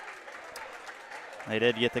 They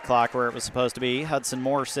did get the clock where it was supposed to be. Hudson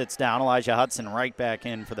Moore sits down. Elijah Hudson right back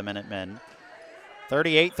in for the Minutemen.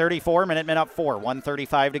 38-34, Minutemen up 4.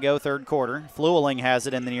 1:35 to go, third quarter. Flueling has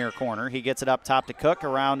it in the near corner. He gets it up top to Cook,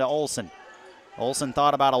 around to Olson. Olson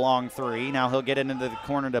thought about a long three. Now he'll get it into the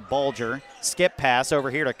corner to Bulger. Skip pass over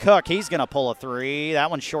here to Cook. He's going to pull a three. That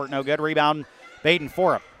one's short, no good. Rebound, Baden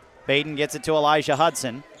Forup. Baden gets it to Elijah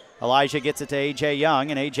Hudson. Elijah gets it to A.J.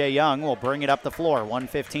 Young, and A.J. Young will bring it up the floor.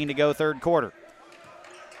 1:15 to go, third quarter.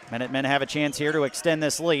 Minutemen have a chance here to extend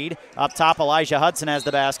this lead. Up top, Elijah Hudson has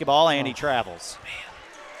the basketball, and he travels.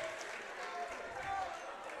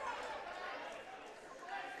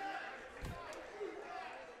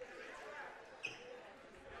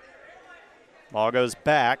 Ball goes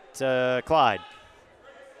back to Clyde.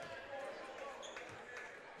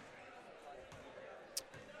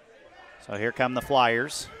 So here come the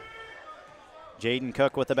Flyers. Jaden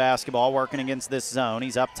Cook with the basketball, working against this zone.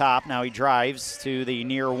 He's up top. Now he drives to the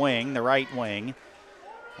near wing, the right wing.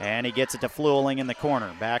 And he gets it to Flueling in the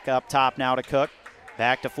corner. Back up top now to Cook.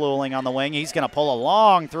 Back to Flueling on the wing. He's going to pull a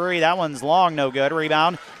long three. That one's long, no good.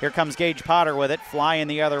 Rebound. Here comes Gage Potter with it, flying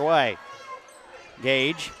the other way.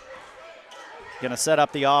 Gage going to set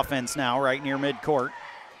up the offense now right near midcourt.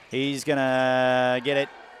 He's going to get it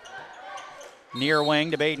near wing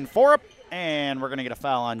to Baden Forup. And we're going to get a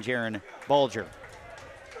foul on Jaron Bulger.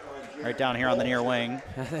 Right down here on the near wing.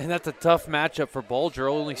 And that's a tough matchup for Bulger.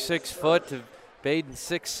 Only 6 foot to Baden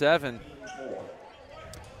 6'7".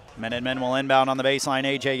 Minutemen will inbound on the baseline.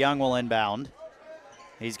 A.J. Young will inbound.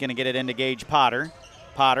 He's going to get it into Gage Potter.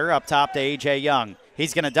 Potter up top to A.J. Young.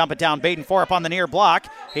 He's going to dump it down. Baden Forup on the near block.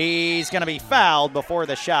 He's going to be fouled before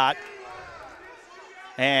the shot.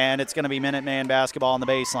 And it's going to be Minuteman basketball on the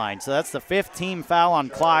baseline. So that's the 5th team foul on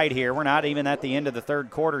Clyde here. We're not even at the end of the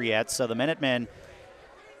third quarter yet. So the Minutemen,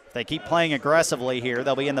 if they keep playing aggressively here,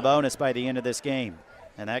 they'll be in the bonus by the end of this game.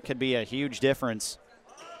 And that could be a huge difference.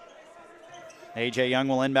 A.J. Young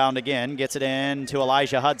will inbound again. Gets it in to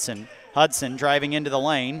Elijah Hudson. Hudson driving into the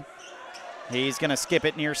lane. He's going to skip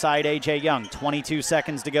it near side A.J. Young. 22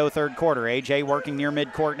 seconds to go, third quarter. A.J. working near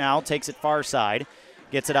midcourt now. Takes it far side.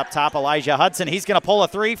 Gets it up top, Elijah Hudson. He's going to pull a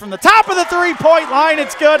three from the top of the three-point line.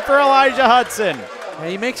 It's good for Elijah Hudson. Yeah,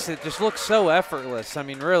 he makes it just look so effortless. I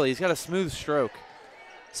mean, really, he's got a smooth stroke.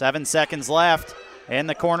 7 seconds left. In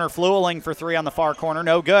the corner, Flueling for three on the far corner.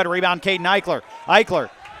 No good. Rebound, Caden Eichler. Eichler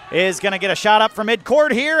is going to get a shot up from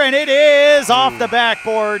midcourt here, and it is off the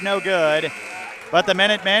backboard. No good. But the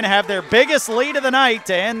Minutemen have their biggest lead of the night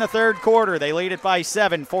to end the third quarter. They lead it by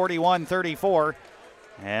 7, 41-34.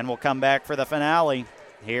 And we'll come back for the finale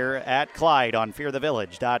here at Clyde on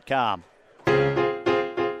fearthevillage.com.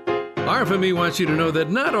 RFME wants you to know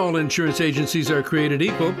that not all insurance agencies are created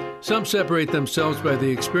equal. Some separate themselves by the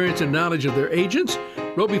experience and knowledge of their agents.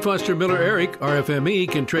 Roby Foster Miller Eric,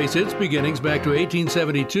 RFME, can trace its beginnings back to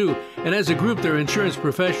 1872, and as a group, their insurance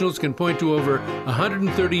professionals can point to over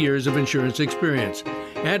 130 years of insurance experience.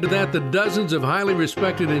 Add to that the dozens of highly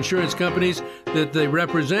respected insurance companies that they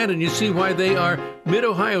represent, and you see why they are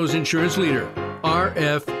Mid-Ohio's insurance leader,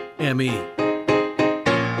 RFME.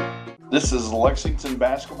 This is Lexington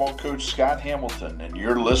basketball coach Scott Hamilton, and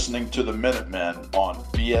you're listening to the Minutemen on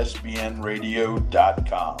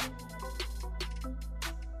VSBNradio.com.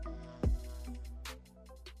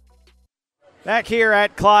 Back here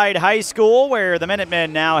at Clyde High School, where the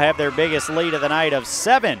Minutemen now have their biggest lead of the night of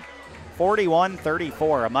 7,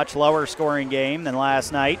 41-34, a much lower scoring game than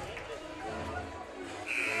last night.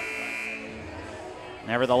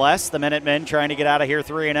 Nevertheless, the Minutemen trying to get out of here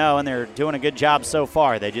 3-0, and they're doing a good job so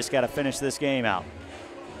far. They just got to finish this game out.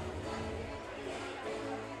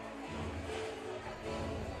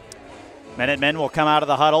 Minutemen will come out of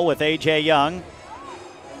the huddle with A.J. Young,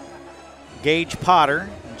 Gage Potter,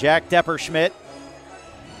 Jack Depperschmidt,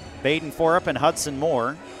 Baden Forup, and Hudson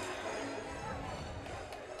Moore.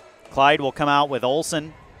 Clyde will come out with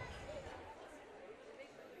Olson,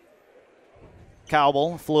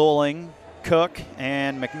 Cowbell, Flueling, Cook,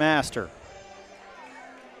 and McMaster.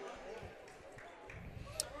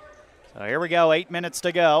 So here we go, 8 minutes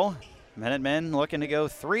to go. Minutemen looking to go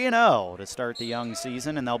 3-0 to start the young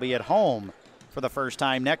season, and they'll be at home for the first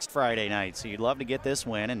time next Friday night. So you'd love to get this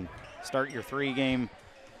win and start your 3-game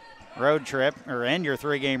road trip, or end your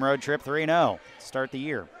 3-game road trip 3-0 to start the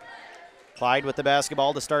year. Clyde with the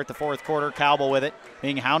basketball to start the fourth quarter. Cowbell with it,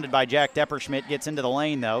 being hounded by Jack Depperschmidt. Gets into the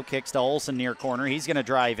lane, though. Kicks to Olson near corner. He's going to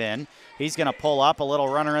drive in. He's going to pull up. A little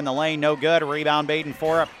runner in the lane. No good. Rebound, Baden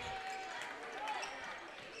Forup.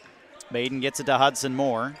 Baden gets it to Hudson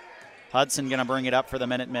Moore. Hudson going to bring it up for the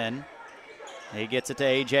Minutemen. He gets it to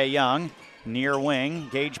A.J. Young. Near wing,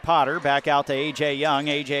 Gage Potter back out to A.J. Young.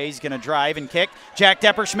 A.J.'s going to drive and kick. Jack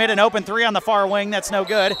Depperschmidt, an open three on the far wing. That's no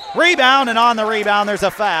good. Rebound, and on the rebound, there's a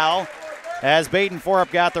foul. As Baden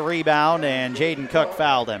Forup got the rebound, and Jaden Cook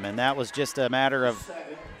fouled him. And that was just a matter of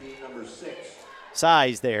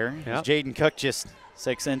size there. Yep. Jaden Cook just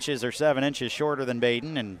 6 inches or 7 inches shorter than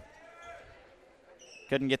Baden, and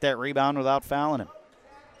couldn't get that rebound without fouling him.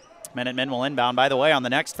 Minutemen will inbound. By the way, on the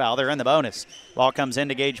next foul, they're in the bonus. Ball comes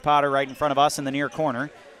into Gage Potter right in front of us in the near corner.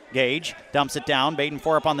 Gage dumps it down. Baden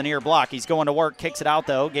Forup on the near block. He's going to work, kicks it out,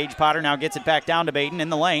 though. Gage Potter now gets it back down to Baden in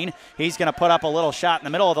the lane. He's going to put up a little shot in the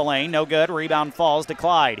middle of the lane. No good. Rebound falls to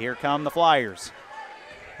Clyde. Here come the Flyers.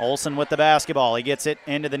 Olson with the basketball. He gets it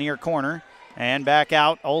into the near corner and back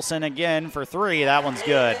out. Olson again for three. That one's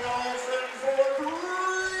good.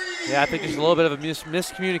 Yeah, I think there's a little bit of a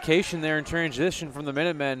miscommunication there in transition from the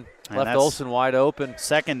Minutemen. And Left Olson wide open.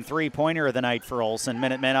 Second three-pointer of the night for Olson.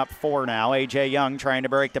 Minutemen up 4 now. A.J. Young trying to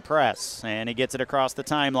break the press, and he gets it across the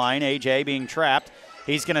timeline. A.J. being trapped.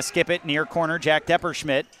 He's going to skip it near corner. Jack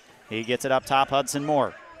Depperschmidt. He gets it up top. Hudson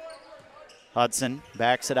Moore. Hudson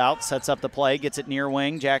backs it out, sets up the play, gets it near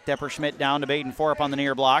wing. Jack Depperschmidt down to Baden Forup on the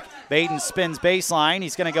near block. Baden spins baseline.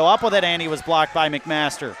 He's going to go up with it, and he was blocked by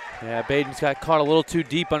McMaster. Yeah, Baden's got caught a little too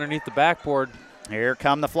deep underneath the backboard. Here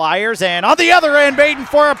come the Flyers, and on the other end, Baden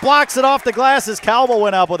Forup blocks it off the glass as Cowbell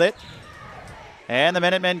went up with it. And the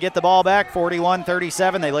Minutemen get the ball back,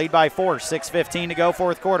 41-37. They lead by 4, 6:15 to go,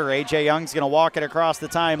 fourth quarter. A.J. Young's going to walk it across the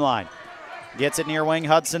timeline. Gets it near wing,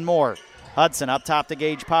 Hudson Moore. Hudson up top to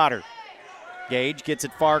Gage Potter. Gage gets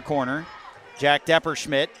it far corner. Jack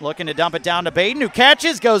Depperschmidt looking to dump it down to Baden, who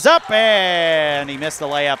catches, goes up, and he missed the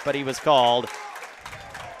layup, but he was called.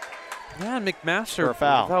 Yeah, McMaster, for a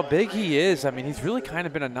foul. With how big he is, I mean, he's really kind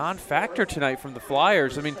of been a non-factor tonight from the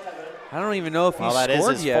Flyers. I mean, I don't even know if he's scored yet. Well,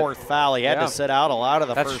 that is his fourth foul. He had to sit out a lot of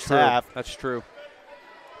the first half. That's true.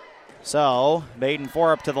 So, Baden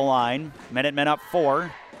Forup to the line. Minutemen up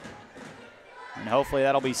 4. And hopefully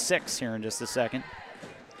that'll be 6 here in just a second.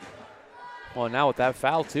 Well, now with that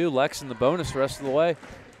foul, too, Lex in the bonus the rest of the way.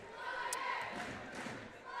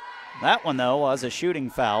 That one, though, was a shooting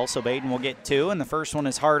foul, so Baden will get 2, and the first one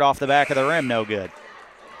is hard off the back of the rim, no good.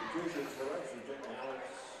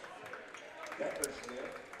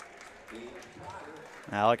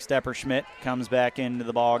 Alex Depperschmidt comes back into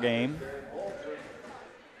the ball game.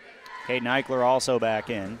 Caden Eichler also back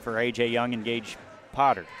in for A.J. Young and Gage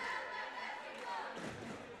Potter.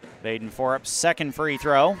 Baden Forup's second free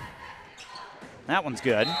throw. That one's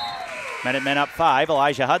good. Minutemen up 5.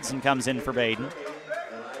 Elijah Hudson comes in for Baden.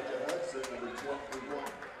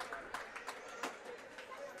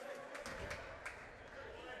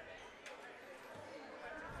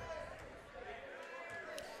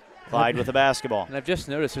 Clyde with the basketball. And I've just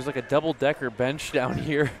noticed there's like a double-decker bench down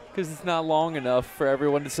here because it's not long enough for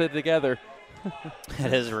everyone to sit together.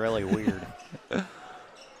 It is really weird.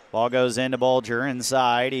 Ball goes into Bulger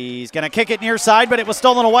inside. He's going to kick it near side, but it was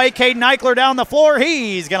stolen away. Caden Eichler down the floor.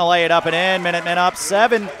 He's going to lay it up and in. Minutemen up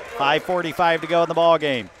 7. 5:45 to go in the ball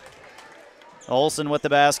game. Olson with the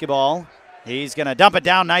basketball. He's going to dump it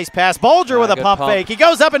down. Nice pass. Bulger with a pump fake. He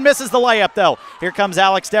goes up and misses the layup, though. Here comes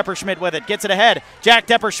Alex Depperschmidt with it. Gets it ahead. Jack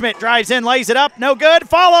Depperschmidt drives in, lays it up. No good.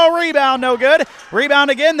 Follow, rebound, no good. Rebound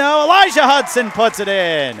again, though. Elijah Hudson puts it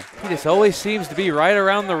in. He just always seems to be right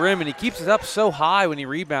around the rim, and he keeps it up so high when he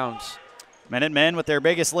rebounds. Minutemen with their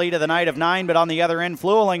biggest lead of the night of 9, but on the other end,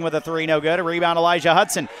 Flueling with a 3, no good. A rebound, Elijah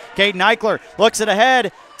Hudson. Caden Eichler looks it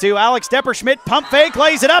ahead to Alex Depperschmidt. Pump fake,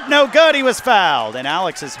 lays it up, no good. He was fouled, and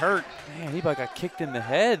Alex is hurt. Man, he about got kicked in the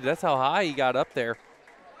head. That's how high he got up there.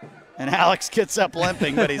 And Alex gets up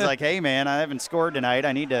limping, but he's like, hey, man, I haven't scored tonight.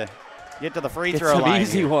 I need to get to the free throw line. Some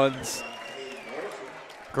easy ones.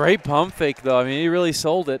 Great pump fake, though. I mean, he really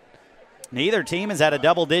sold it. Neither team has had a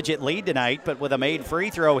double-digit lead tonight, but with a made free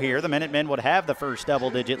throw here, the Minutemen would have the first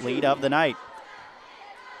double-digit lead of the night.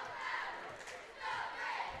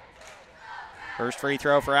 First free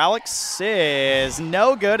throw for Alex is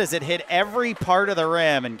no good as it hit every part of the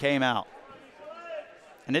rim and came out.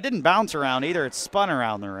 And it didn't bounce around either. It spun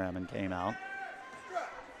around the rim and came out.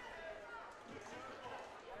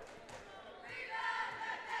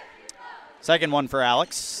 Second one for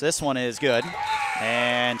Alex. This one is good.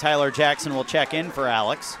 And Tyler Jackson will check in for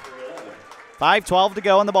Alex. 5:12 to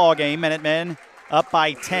go in the ball game. Minutemen up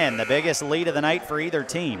by 10, the biggest lead of the night for either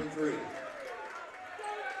team.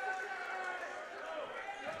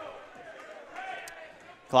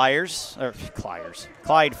 Clyde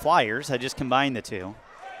Flyers. I just combined the two.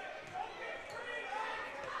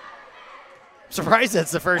 Surprised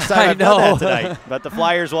that's the first time I've done that tonight. But the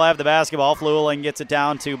Flyers will have the basketball. Flueling gets it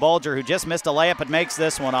down to Bulger, who just missed a layup and makes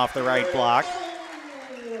this one off the right block.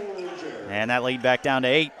 And that lead back down to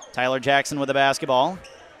 8. Tyler Jackson with the basketball.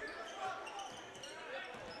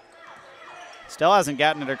 Still hasn't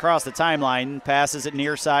gotten it across the timeline. Passes it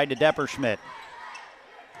near side to Depperschmidt.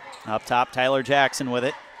 Up top, Tyler Jackson with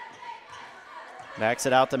it. Backs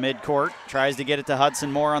it out to midcourt. Tries to get it to Hudson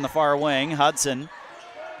Moore on the far wing. Hudson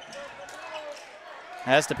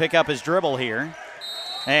has to pick up his dribble here.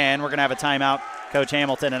 And we're going to have a timeout, Coach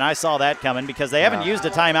Hamilton. And I saw that coming because they haven't used a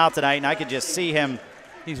timeout tonight, and I could just see him.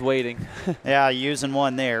 He's waiting. Yeah, using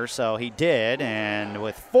one there, so he did. And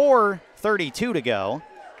with 4:32 to go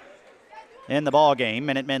in the ball game,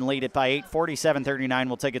 Minutemen lead it by 8, 47-39.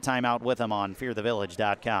 We'll take a timeout with them on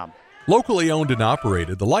fearthevillage.com. Locally owned and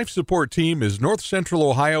operated, the Life Support Team is North Central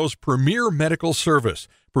Ohio's premier medical service,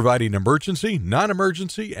 providing emergency,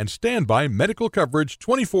 non-emergency, and standby medical coverage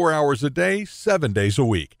 24 hours a day, 7 days a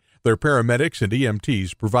week. Their paramedics and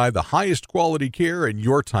EMTs provide the highest quality care in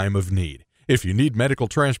your time of need. If you need medical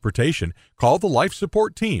transportation, call the Life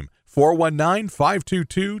Support Team,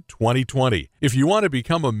 419-522-2020. If you want to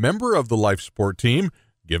become a member of the Life Support Team,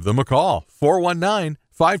 give them a call,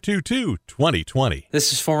 419-522-2020.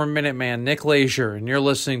 This is former Minuteman Nick Leisure, and you're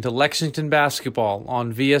listening to Lexington Basketball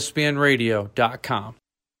on VSBNradio.com.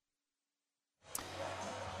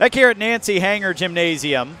 Back here at Nancy Hanger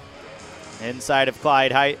Gymnasium, inside of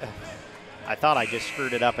Clyde High. I thought I just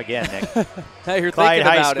screwed it up again, Nick. Now you're Clyde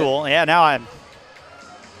thinking High about School. Yeah, now I'm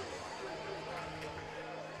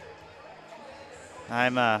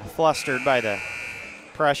flustered by the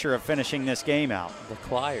pressure of finishing this game out. The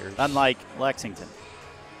Clyers. Unlike Lexington.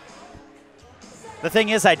 The thing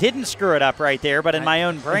is, I didn't screw it up right there, but in my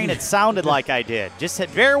own brain it sounded like I did. Just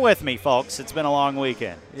bear with me, folks. It's been a long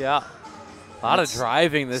weekend. Yeah. A lot of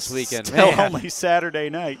driving this weekend. Still only Saturday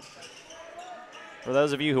night. For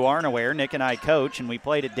those of you who aren't aware, Nick and I coach, and we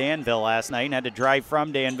played at Danville last night and had to drive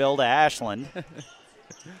from Danville to Ashland.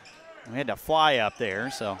 We had to fly up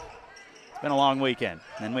there, so it's been a long weekend.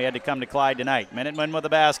 Then we had to come to Clyde tonight. Minutemen with the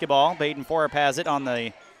basketball. Baden Forup has it on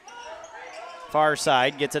the far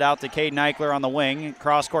side. Gets it out to Caden Eichler on the wing.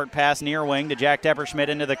 Cross-court pass near wing to Jack Depperschmidt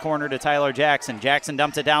into the corner to Tyler Jackson. Jackson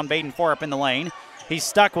dumps it down. Baden Forup in the lane. He's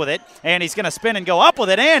stuck with it, and he's going to spin and go up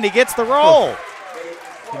with it, and he gets the roll.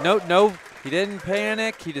 No, he didn't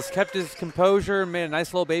panic. He just kept his composure and made a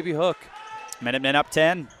nice little baby hook. Minutemen up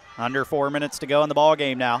 10. Under 4 minutes to go in the ball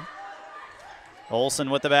game now. Olsen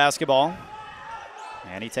with the basketball,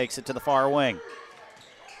 and he takes it to the far wing.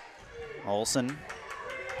 Olsen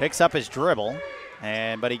picks up his dribble,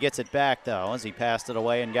 but he gets it back, though, as he passed it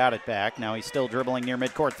away and got it back. Now he's still dribbling near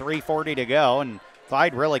midcourt. 3:40 to go, and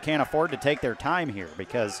Clyde really can't afford to take their time here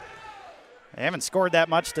because they haven't scored that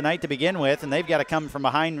much tonight to begin with, and they've got to come from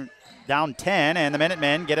behind down 10, and the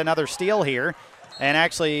Minutemen get another steal here. And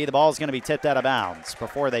actually, the ball is going to be tipped out of bounds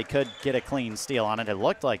before they could get a clean steal on it. It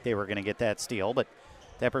looked like they were going to get that steal, but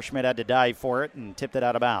Depperschmidt had to dive for it and tipped it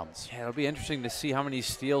out of bounds. Yeah, it'll be interesting to see how many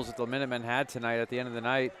steals that the Minutemen had tonight at the end of the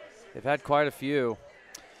night. They've had quite a few.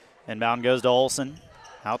 Inbound goes to Olsen.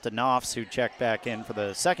 Out to Knopfs, who checked back in for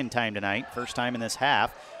the second time tonight. First time in this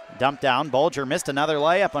half. Dumped down. Bulger missed another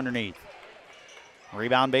layup underneath.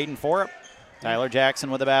 Rebound Baden Forup. Tyler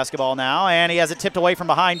Jackson with the basketball now, and he has it tipped away from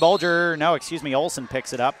behind. Olsen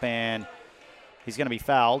picks it up, and he's going to be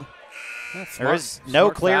fouled. There is no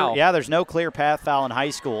clear, there's no clear path foul in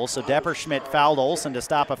high school, so Depperschmidt fouled Olson to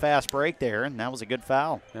stop a fast break there, and that was a good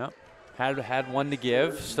foul. Yep. Had one to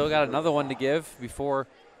give. Still got another one to give before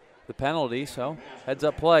the penalty, so heads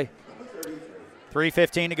up play.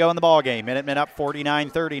 3:15 to go in the ball game. Minutemen up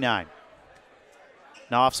 49-39.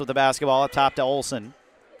 Knopfs with the basketball up top to Olson.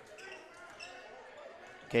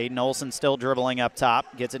 Caden Olson still dribbling up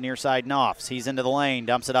top. Gets it near side Knopfs. He's into the lane.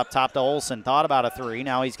 Dumps it up top to Olson. Thought about a three.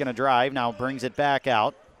 Now he's going to drive. Now brings it back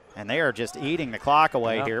out. And they are just eating the clock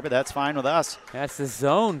away here, but that's fine with us. That's the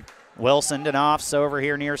zone. Wilson to Knopfs over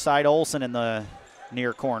here near side Olson in the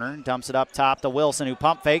near corner. Dumps it up top to Wilson, who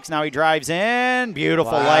pump fakes. Now he drives in.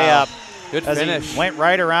 Beautiful layup. Good as finish. He went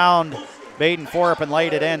right around Baden Forup and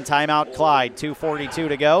laid it in. Timeout Clyde. 2:42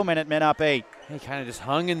 to go. Minutemen up 8. He kind of just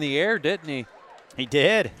hung in the air, didn't he? He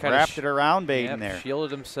did. Wrapped it around Baden there.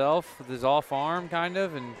 Shielded himself with his off arm kind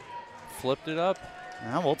of and flipped it up.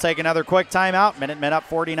 Well, we'll take another quick timeout. Minutemen up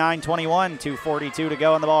 49-21. 2:42 to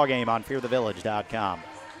go in the ballgame on fearthevillage.com.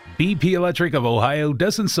 BP Electric of Ohio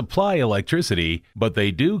doesn't supply electricity, but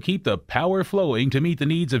they do keep the power flowing to meet the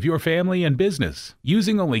needs of your family and business.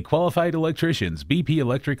 Using only qualified electricians, BP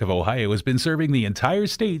Electric of Ohio has been serving the entire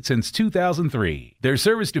state since 2003. Their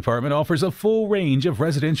service department offers a full range of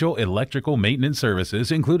residential electrical maintenance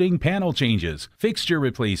services, including panel changes, fixture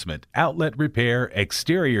replacement, outlet repair,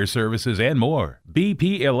 exterior services, and more.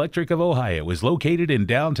 BP Electric of Ohio is located in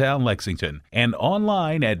downtown Lexington and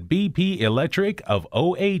online at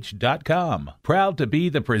bpelectricofoh.com. Proud to be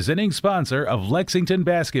the presenting sponsor of Lexington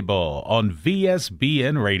basketball on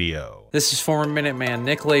VSBN Radio. This is former Minuteman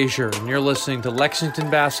Nick Leisure, and you're listening to Lexington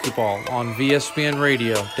basketball on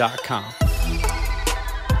VSBNradio.com.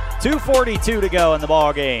 2:42 to go in the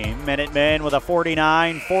ball game. Minutemen with a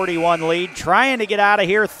 49-41 lead, trying to get out of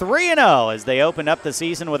here 3-0 as they opened up the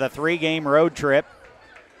season with a 3-game road trip.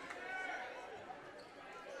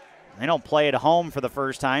 They don't play at home for the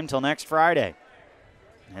first time till next Friday.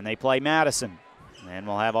 And they play Madison. And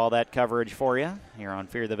we'll have all that coverage for you here on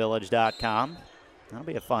fearthevillage.com. That'll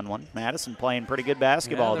be a fun one. Madison playing pretty good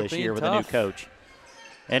basketball this year with a new coach.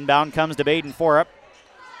 Inbound comes to Baden Forup.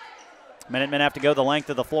 Minutemen have to go the length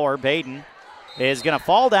of the floor. Baden is going to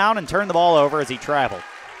fall down and turn the ball over as he traveled.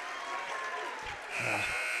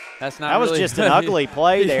 That was just an ugly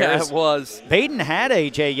play there. Yeah, it was. Baden had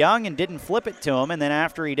A.J. Young and didn't flip it to him, and then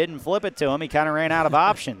after he didn't flip it to him, he kind of ran out of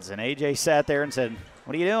options. And A.J. sat there and said,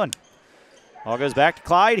 "What are you doing?" Ball goes back to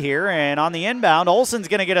Clyde here, and on the inbound, Olson's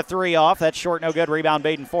going to get a three off. That's short, no good. Rebound,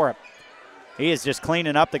 Baden Forup. He is just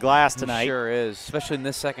cleaning up the glass tonight. He sure is, especially in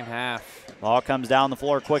this second half. Ball comes down the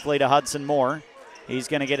floor quickly to Hudson Moore. He's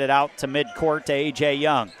going to get it out to midcourt to A.J.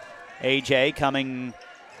 Young. A.J. coming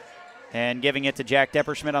and giving it to Jack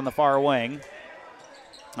Depperschmidt on the far wing.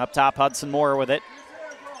 Up top, Hudson Moore with it.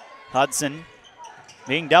 Hudson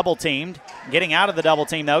being double-teamed. Getting out of the double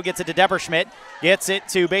team, though. Gets it to Depperschmidt. Gets it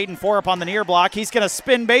to Baden Forup on the near block. He's going to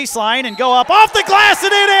spin baseline and go up off the glass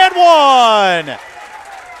and in and one!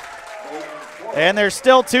 And there's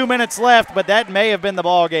still 2 minutes left, but that may have been the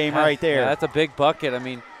ball game right there. Yeah, that's a big bucket. I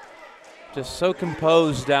mean, just so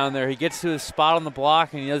composed down there. He gets to his spot on the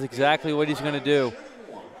block, and he knows exactly what he's going to do.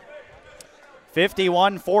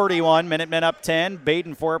 51-41, Minutemen up 10.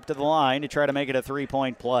 Baden Forup to the line to try to make it a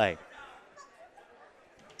three-point play.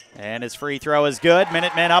 And his free throw is good.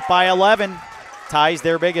 Minutemen up by 11. Ties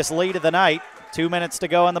their biggest lead of the night. 2 minutes to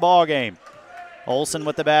go in the ball game. Olson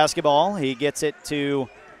with the basketball. He gets it to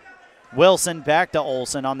Wilson, back to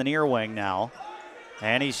Olson on the near wing now.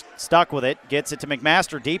 And he's stuck with it. Gets it to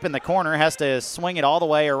McMaster deep in the corner. Has to swing it all the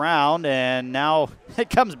way around. And now it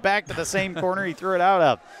comes back to the same corner he threw it out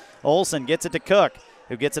of. Olson gets it to Cook,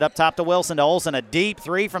 who gets it up top to Wilson. To Olson, a deep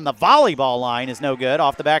three from the volleyball line is no good.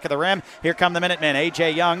 Off the back of the rim. Here come the Minutemen.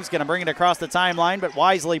 A.J. Young's going to bring it across the timeline, but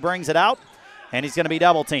wisely brings it out. And he's going to be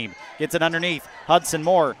double-teamed. Gets it underneath. Hudson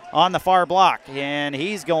Moore on the far block. And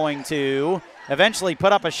he's going to eventually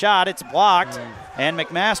put up a shot. It's blocked, and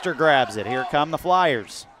McMaster grabs it. Here come the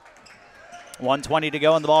Flyers. 1:20 to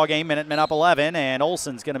go in the ballgame. Minutemen up 11, and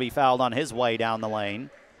Olson's going to be fouled on his way down the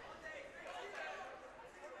lane.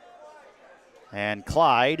 And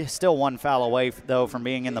Clyde, still one foul away, though, from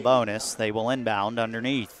being in the bonus. They will inbound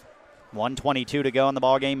underneath. 1:22 to go in the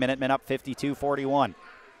ballgame. Minutemen up 52-41.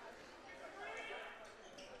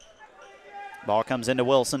 Ball comes into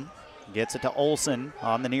Wilson. Gets it to Olson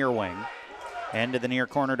on the near wing. Into the near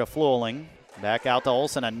corner to Flueling. Back out to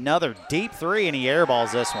Olson. Another deep three, and he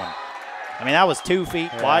airballs this one. I mean, that was 2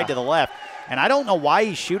 feet wide to the left. And I don't know why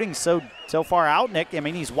he's shooting so far out, Nick. I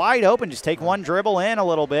mean, he's wide open. Just take one dribble in a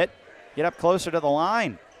little bit. Get up closer to the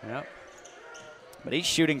line. Yep. But he's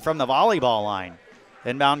shooting from the volleyball line.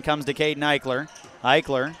 Inbound comes to Caden Eichler.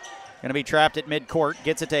 Eichler going to be trapped at midcourt.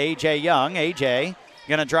 Gets it to A.J. Young. A.J.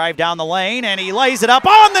 going to drive down the lane, and he lays it up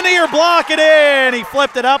on the near block and in. He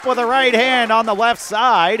flipped it up with a right hand on the left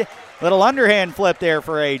side. Little underhand flip there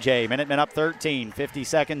for A.J. Minutemen up 13, 50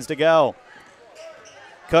 seconds to go.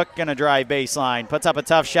 Cook going to drive baseline. Puts up a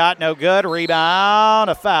tough shot, no good. Rebound,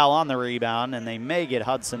 a foul on the rebound, and they may get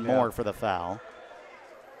Hudson Moore for the foul.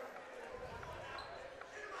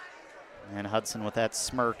 And Hudson with that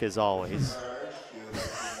smirk as always.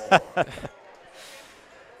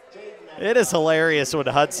 It is hilarious when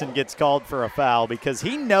Hudson gets called for a foul because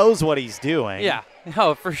he knows what he's doing. Yeah,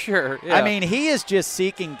 no, for sure. Yeah. I mean, he is just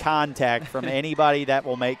seeking contact from anybody that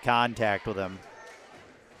will make contact with him.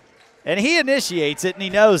 And he initiates it, and he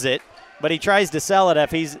knows it, but he tries to sell it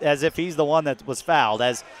as if he's the one that was fouled.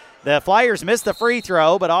 As the Flyers miss the free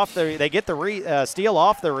throw, but they get the steal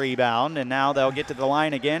off the rebound, and now they'll get to the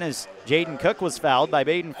line again as Jaden Cook was fouled by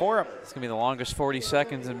Baden Forup. It's going to be the longest 40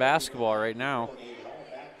 seconds in basketball right now.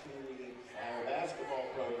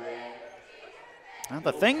 Well,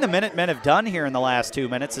 the thing the Minutemen have done here in the last 2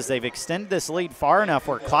 minutes is they've extended this lead far enough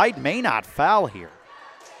where Clyde may not foul here.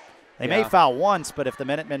 They may foul once, but if the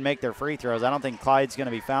Minutemen make their free throws, I don't think Clyde's going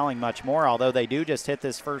to be fouling much more, although they do just hit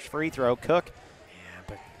this first free throw. Cook. Yeah,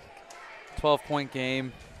 but 12-point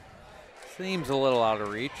game seems a little out of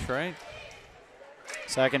reach, right?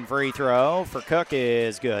 Second free throw for Cook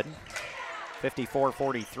is good.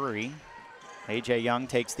 54-43. A.J. Young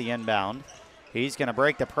takes the inbound. He's going to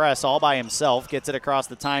break the press all by himself, gets it across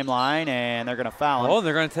the timeline, and they're going to foul him. Oh,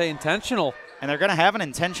 they're going to say intentional. And they're going to have an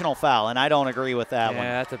intentional foul, and I don't agree with that one.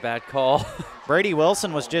 Yeah, that's a bad call. Brady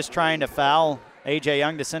Wilson was just trying to foul A.J.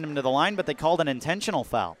 Young to send him to the line, but they called an intentional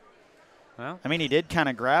foul. Well, I mean, he did kind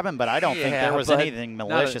of grab him, but I don't think there was anything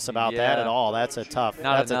malicious about that at all. That's a tough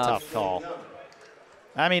call.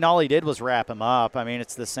 I mean, all he did was wrap him up. I mean,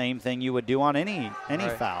 it's the same thing you would do on any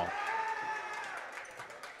foul.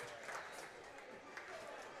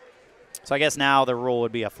 So I guess now the rule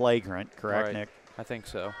would be a flagrant, correct, right. Nick? I think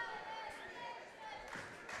so.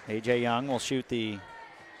 A.J. Young will shoot the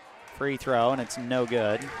free throw, and it's no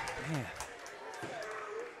good. Yeah.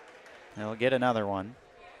 They'll get another one.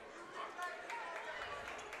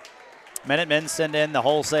 Minutemen send in the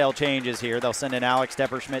wholesale changes here. They'll send in Alex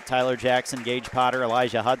Depperschmidt, Tyler Jackson, Gage Potter,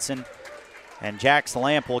 Elijah Hudson, and Jax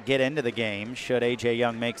Lamp will get into the game should A.J.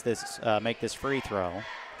 Young make this free throw.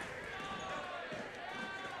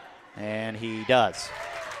 And he does.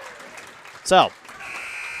 So,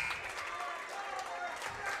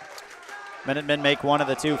 Minutemen make one of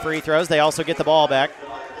the two free throws. They also get the ball back.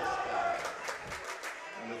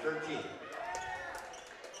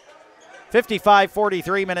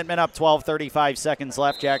 55-43, Minutemen up 12, 35 seconds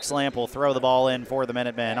left. Jack Slamp will throw the ball in for the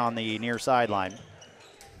Minutemen on the near sideline.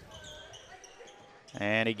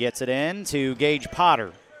 And he gets it in to Gage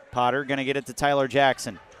Potter. Potter going to get it to Tyler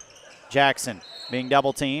Jackson. Jackson being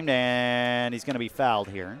double teamed, and he's going to be fouled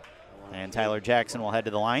here. And Tyler Jackson will head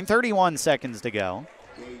to the line. 31 seconds to go.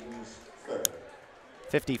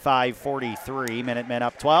 55-43, Minutemen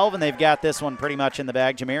up 12, and they've got this one pretty much in the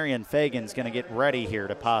bag. Jamarian Fagan's going to get ready here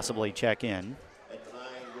to possibly check in.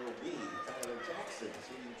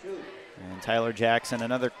 And Tyler Jackson,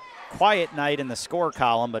 another quiet night in the score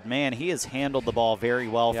column, but man, he has handled the ball very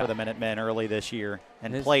well for the Minutemen early this year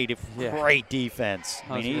and played great defense.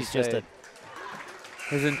 I mean, he's just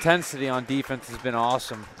his intensity on defense has been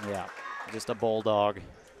awesome. Yeah, just a bulldog,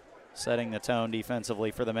 setting the tone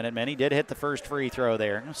defensively for the Minutemen. He did hit the first free throw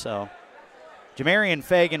there, so Jamarian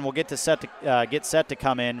Fagan will get set to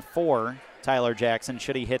come in for Tyler Jackson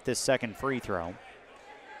should he hit this second free throw.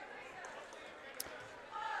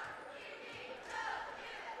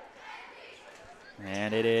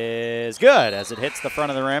 And it is good as it hits the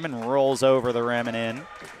front of the rim and rolls over the rim and in.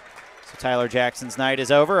 So Tyler Jackson's night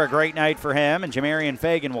is over. A great night for him, and Jamarian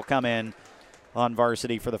Fagan will come in on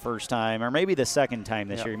varsity for the first time, or maybe the second time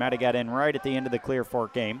this year. He might have got in right at the end of the Clear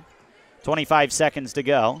Fork game. 25 seconds to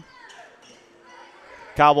go.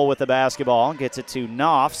 Cobble with the basketball, gets it to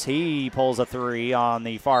Knopfs. He pulls a three on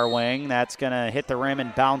the far wing. That's going to hit the rim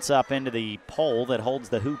and bounce up into the pole that holds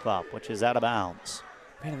the hoop up, which is out of bounds.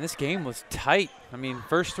 Man, this game was tight. I mean,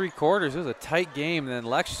 first three quarters, it was a tight game, and then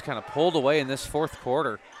Lex just kind of pulled away in this fourth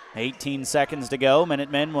quarter. 18 seconds to go.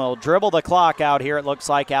 Minutemen will dribble the clock out here. It looks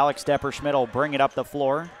like Alex Depperschmidt will bring it up the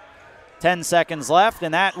floor. 10 seconds left,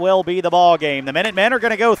 and that will be the ball game. The Minutemen are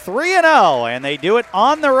going to go 3-0, and they do it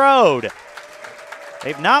on the road.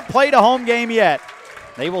 They've not played a home game yet.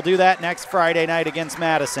 They will do that next Friday night against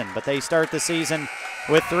Madison, but they start the season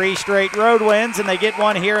with 3 straight road wins, and they get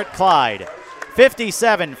one here at Clyde.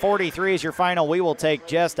 57-43 is your final. We will take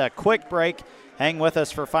just a quick break hang with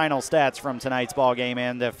us for final stats from tonight's ball game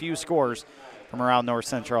and a few scores from around North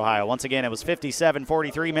Central Ohio. Once again, it was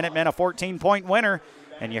 57-43, Minutemen a 14-point winner,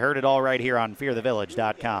 and you heard it all right here on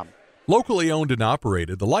fearthevillage.com. Locally owned and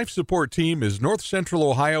operated, the Life Support Team is North Central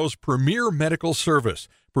Ohio's premier medical service,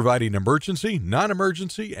 providing emergency,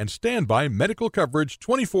 non-emergency, and standby medical coverage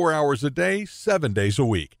 24 hours a day, 7 days a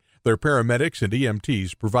week. Their paramedics and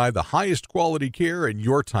EMTs provide the highest quality care in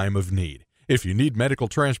your time of need. If you need medical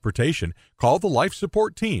transportation, call the Life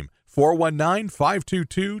Support Team,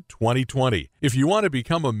 419-522-2020. If you want to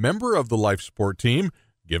become a member of the Life Support Team,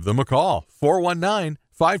 give them a call,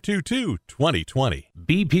 419-522-2020.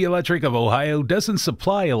 BP Electric of Ohio doesn't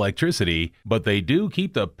supply electricity, but they do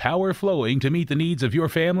keep the power flowing to meet the needs of your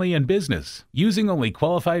family and business. Using only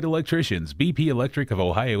qualified electricians, BP Electric of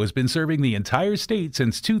Ohio has been serving the entire state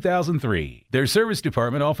since 2003. Their service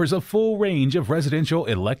department offers a full range of residential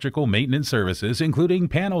electrical maintenance services, including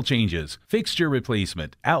panel changes, fixture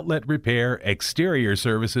replacement, outlet repair, exterior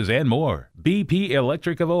services, and more. BP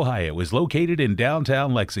Electric of Ohio is located in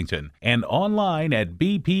downtown Lexington and online at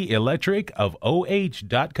bpelectricofoh.com.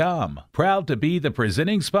 Proud to be the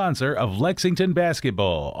presenting sponsor of Lexington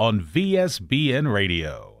basketball on VSBN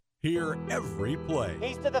Radio. Hear every play.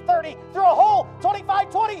 He's to the 30, through a hole,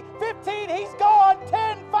 25-20, 15, he's gone,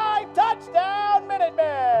 10-5, touchdown,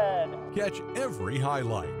 Minutemen! Catch every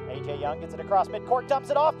highlight. A.J. Young gets it across midcourt,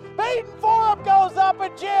 dumps it off, Baden Forum goes up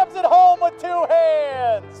and jams it home with two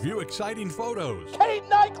hands! View exciting photos. Kate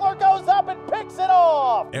Eichler goes up and picks it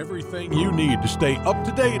off! Everything you need to stay up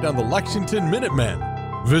to date on the Lexington Minutemen.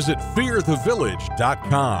 Visit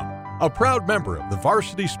fearthevillage.com, a proud member of the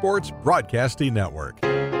Varsity Sports Broadcasting Network.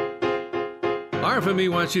 RFME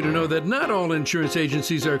wants you to know that not all insurance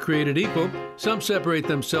agencies are created equal. Some separate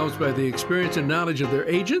themselves by the experience and knowledge of their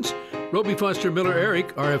agents. Roby Foster Miller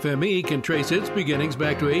Eric, RFME, can trace its beginnings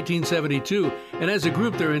back to 1872, and as a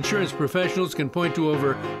group, their insurance professionals can point to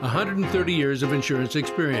over 130 years of insurance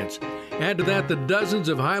experience. Add to that the dozens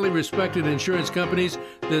of highly respected insurance companies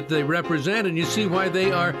that they represent, and you see why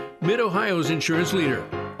they are Mid-Ohio's insurance leader,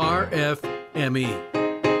 RFME.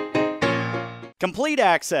 Complete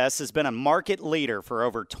Access has been a market leader for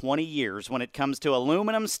over 20 years when it comes to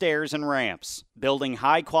aluminum stairs and ramps. Building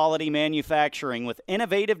high-quality manufacturing with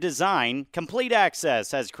innovative design, Complete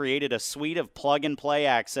Access has created a suite of plug-and-play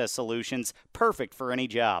access solutions perfect for any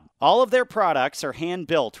job. All of their products are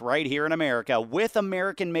hand-built right here in America with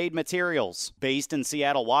American-made materials. Based in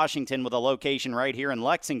Seattle, Washington, with a location right here in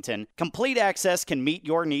Lexington, Complete Access can meet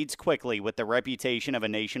your needs quickly with the reputation of a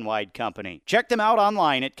nationwide company. Check them out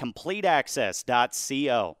online at CompleteAccess.co.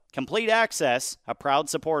 Complete Access, a proud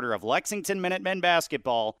supporter of Lexington Minutemen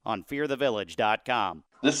basketball on fearthevillage.com.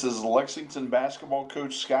 This is Lexington basketball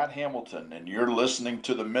coach Scott Hamilton, and you're listening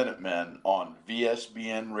to the Minutemen on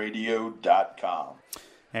VSBNradio.com.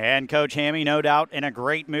 And Coach Hammy, no doubt, in a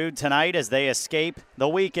great mood tonight as they escape the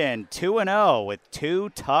weekend 2-0 with two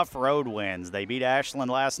tough road wins. They beat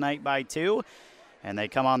Ashland last night by 2, and they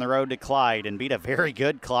come on the road to Clyde and beat a very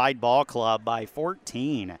good Clyde ball club by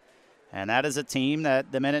 14. And that is a team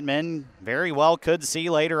that the Minutemen very well could see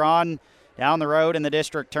later on down the road in the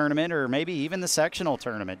district tournament or maybe even the sectional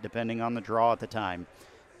tournament, depending on the draw at the time.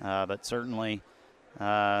 But certainly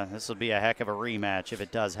this will be a heck of a rematch if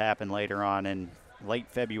it does happen later on in late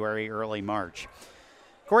February, early March.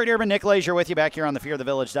 Corey Durbin, Nick Leisure with you back here on the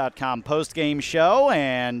fearthevillage.com post-game show.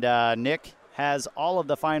 And Nick has all of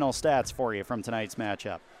the final stats for you from tonight's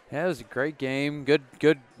matchup. Yeah, it was a great game.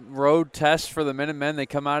 Good road test for the Minutemen. They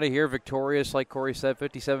come out of here victorious, like Corey said,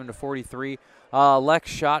 57-43.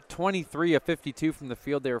 Lex shot 23 of 52 from the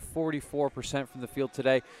field. They were 44% from the field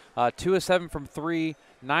today. 2 of 7 from 3,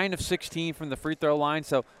 9 of 16 from the free throw line.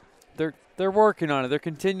 So they're working on it. They're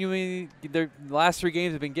continuing. Their last 3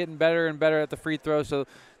 games have been getting better and better at the free throw. So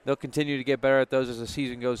they'll continue to get better at those as the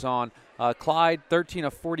season goes on. Clyde, 13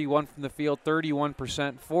 of 41 from the field,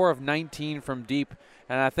 31%, 4 of 19 from deep.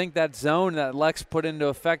 And I think that zone that Lex put into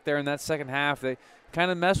effect there in that second half, they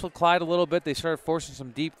kind of messed with Clyde a little bit. They started forcing some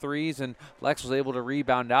deep threes, and Lex was able to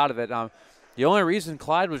rebound out of it. The only reason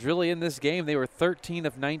Clyde was really in this game, they were 13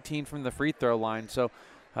 of 19 from the free throw line. So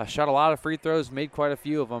shot a lot of free throws, made quite a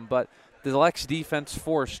few of them. But the Lex defense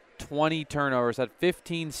forced 20 turnovers, had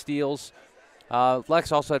 15 steals.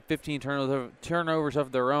 Lex also had 15 turnovers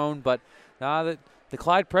of their own, but the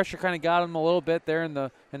Clyde pressure kind of got them a little bit there in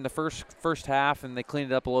the first half, and they cleaned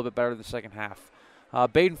it up a little bit better in the second half.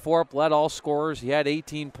 Baden Forup led all scorers. He had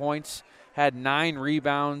 18 points, had 9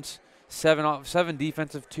 rebounds, 7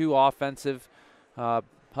 defensive, 2 offensive.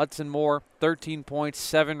 Hudson Moore, 13 points,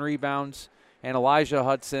 7 rebounds, and Elijah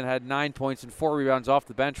Hudson had 9 points and 4 rebounds off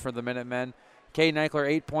the bench for the Minutemen. Caden Eichler,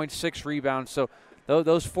 8 points, 6 rebounds. So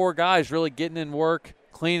those 4 guys really getting in work,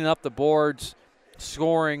 cleaning up the boards,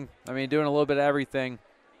 scoring. I mean, doing a little bit of everything.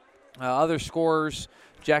 Other scorers,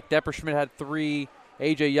 Jack Depperschmidt had 3,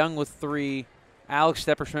 A.J. Young with 3, Alex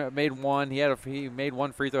Depperschmidt made 1. He made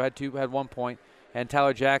 1 free throw, had 1 point, and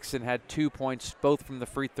Tyler Jackson had 2 points, both from the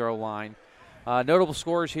free throw line. Notable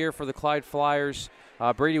scorers here for the Clyde Flyers.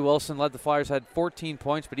 Brady Wilson led the Flyers, had 14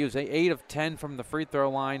 points, but he was 8 of 10 from the free throw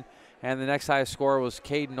line. And the next highest scorer was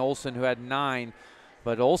Caden Olson, who had 9.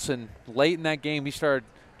 But Olson, late in that game, he started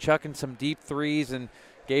chucking some deep threes and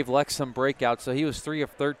gave Lex some breakouts. So he was 3 of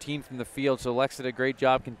 13 from the field. So Lex did a great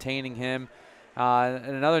job containing him. And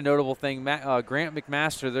another notable thing, Grant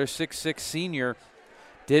McMaster, their 6'6 senior,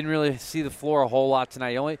 didn't really see the floor a whole lot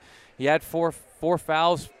tonight. He had four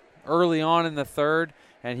fouls early on in the third,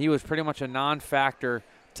 and he was pretty much a non-factor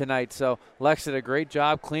tonight. So Lex did a great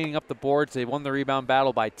job cleaning up the boards. They won the rebound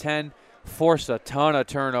battle by 10, forced a ton of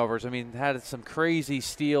turnovers. I mean, had some crazy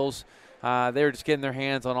steals. They were just getting their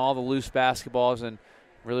hands on all the loose basketballs and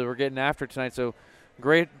really were getting after it tonight. So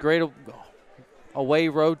great away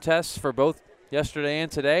road tests for both yesterday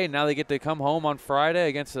and today. And now they get to come home on Friday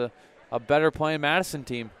against a better playing Madison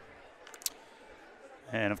team.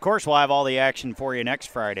 And, of course, we'll have all the action for you next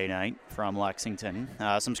Friday night from Lexington.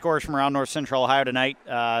 Some scores from around North Central Ohio tonight.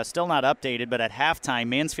 Still not updated, but at halftime,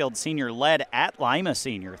 Mansfield Senior led at Lima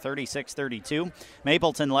Senior, 36-32.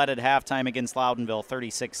 Mapleton led at halftime against Loudonville,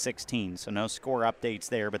 36-16. So no score updates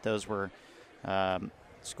there, but those were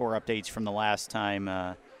score updates from the last time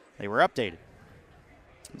they were updated.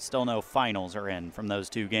 Still no finals are in from those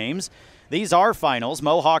 2 games. These are finals.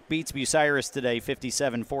 Mohawk beats Bucyrus today,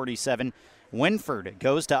 57-47. Winford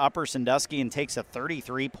goes to Upper Sandusky and takes a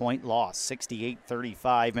 33-point loss,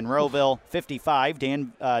 68-35. Monroeville, 55.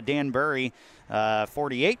 Danbury,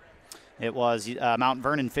 48. It was Mount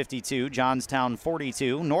Vernon, 52. Johnstown,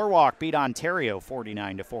 42. Norwalk beat Ontario,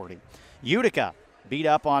 49-40. Utica beat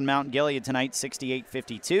up on Mount Gilead tonight,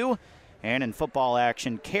 68-52. And in football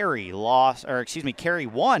action, Cary won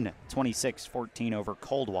 26-14 over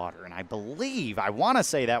Coldwater. And I want to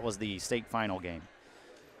say that was the state final game.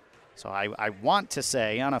 So I want to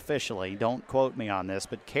say unofficially, don't quote me on this,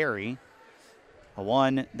 but Cary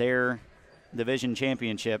won their division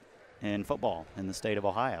championship in football in the state of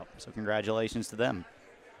Ohio. So congratulations to them.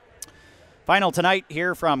 Final tonight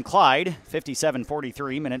here from Clyde,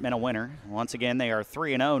 57-43, Minutemen a winner. Once again, they are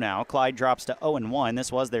 3-0 now. Clyde drops to 0-1.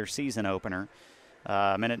 This was their season opener.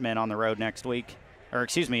 Minutemen on the road next week,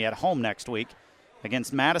 at home next week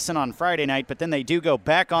against Madison on Friday night, but then they do go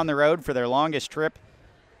back on the road for their longest trip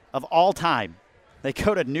of all time. They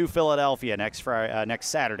go to New Philadelphia next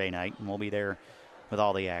Saturday night, and we'll be there with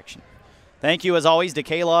all the action. Thank you, as always, to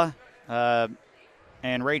Kayla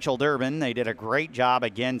and Rachel Durbin. They did a great job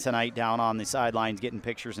again tonight down on the sidelines getting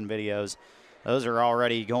pictures and videos. Those are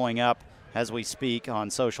already going up as we speak on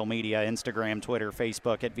social media, Instagram, Twitter,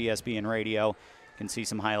 Facebook at VSBN Radio. You can see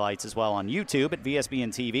some highlights as well on YouTube at VSBN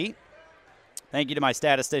TV. Thank you to my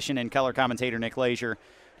statistician and color commentator, Nick Leisure,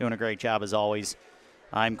 doing a great job as always.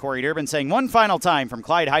 I'm Corey Durbin saying one final time from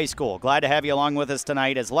Clyde High School. Glad to have you along with us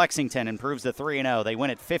tonight as Lexington improves to 3-0. They win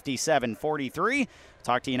at 57-43.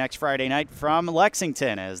 Talk to you next Friday night from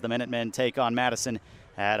Lexington as the Minutemen take on Madison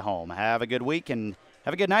at home. Have a good week and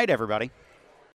have a good night, everybody.